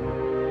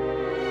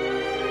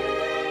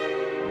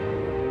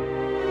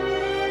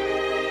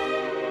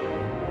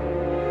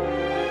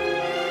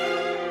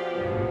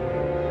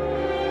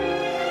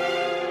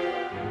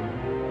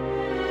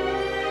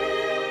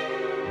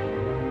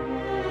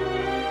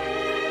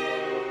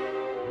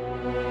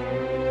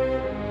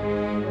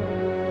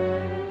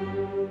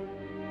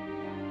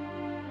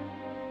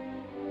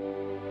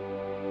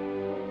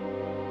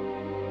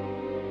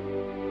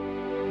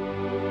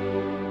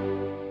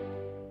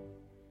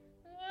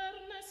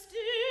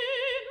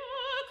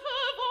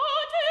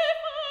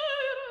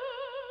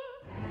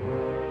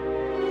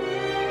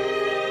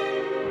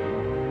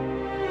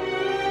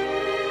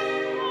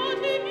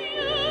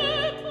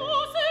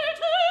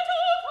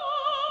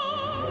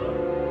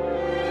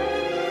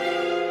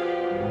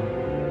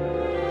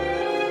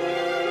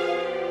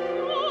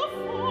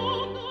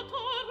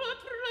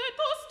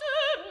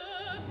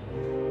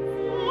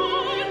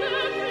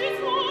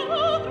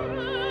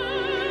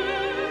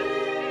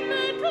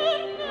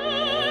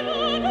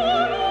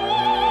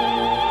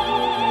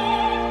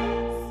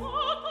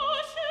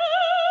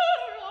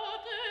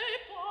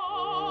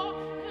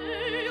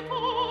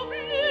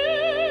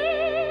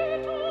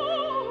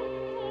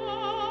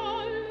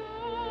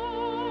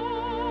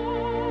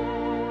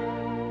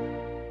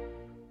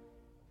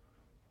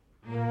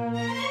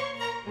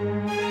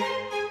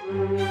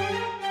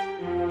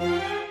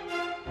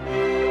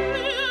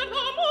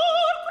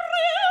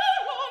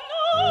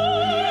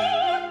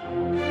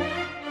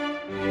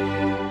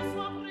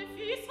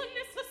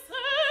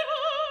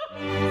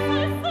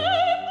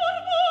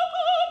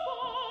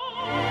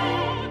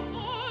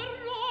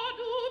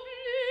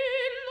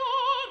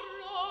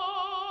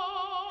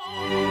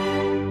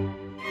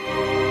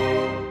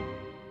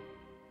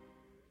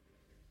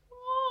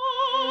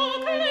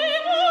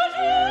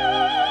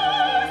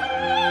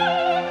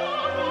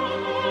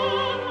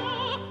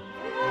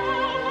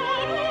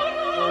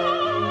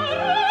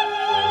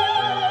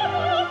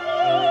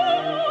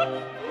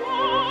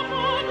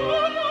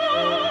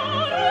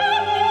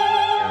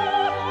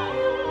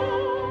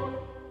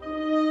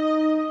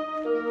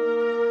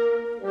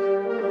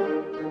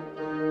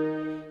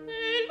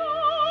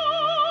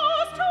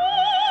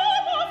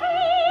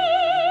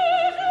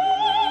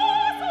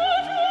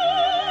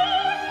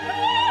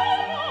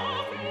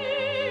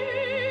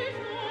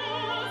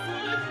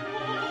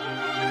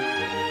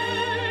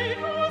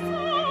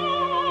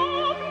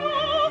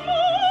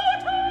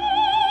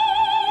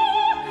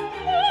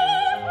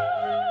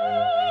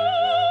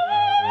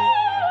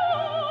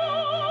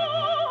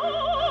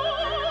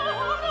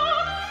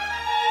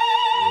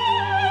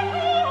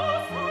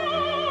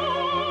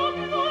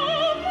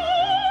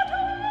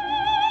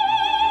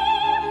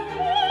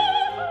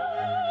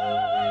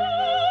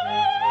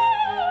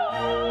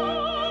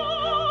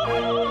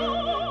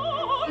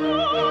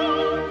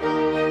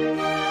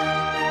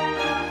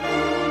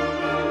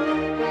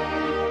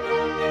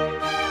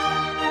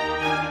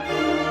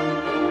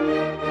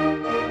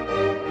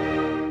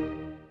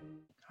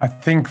 I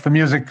think the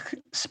music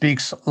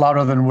speaks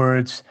louder than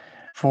words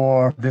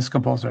for this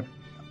composer.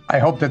 I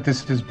hope that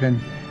this has been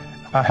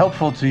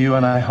helpful to you,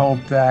 and I hope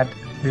that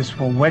this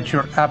will whet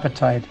your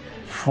appetite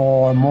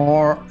for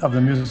more of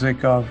the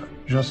music of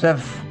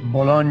Joseph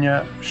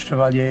Bologne,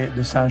 Chevalier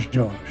de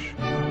Saint-Georges.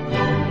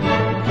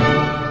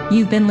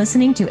 You've been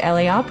listening to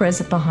LA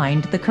Opera's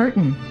Behind the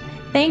Curtain.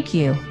 Thank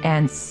you,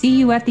 and see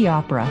you at the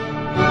opera.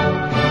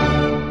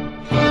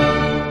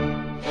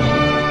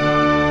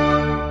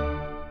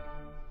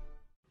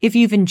 If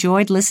you've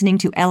enjoyed listening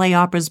to LA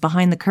Opera's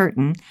Behind the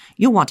Curtain,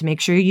 you'll want to make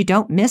sure you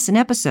don't miss an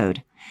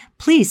episode.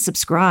 Please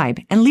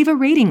subscribe and leave a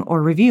rating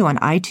or review on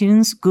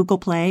iTunes, Google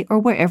Play, or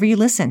wherever you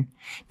listen.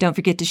 Don't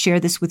forget to share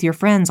this with your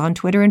friends on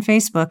Twitter and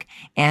Facebook,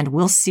 and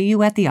we'll see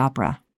you at the opera.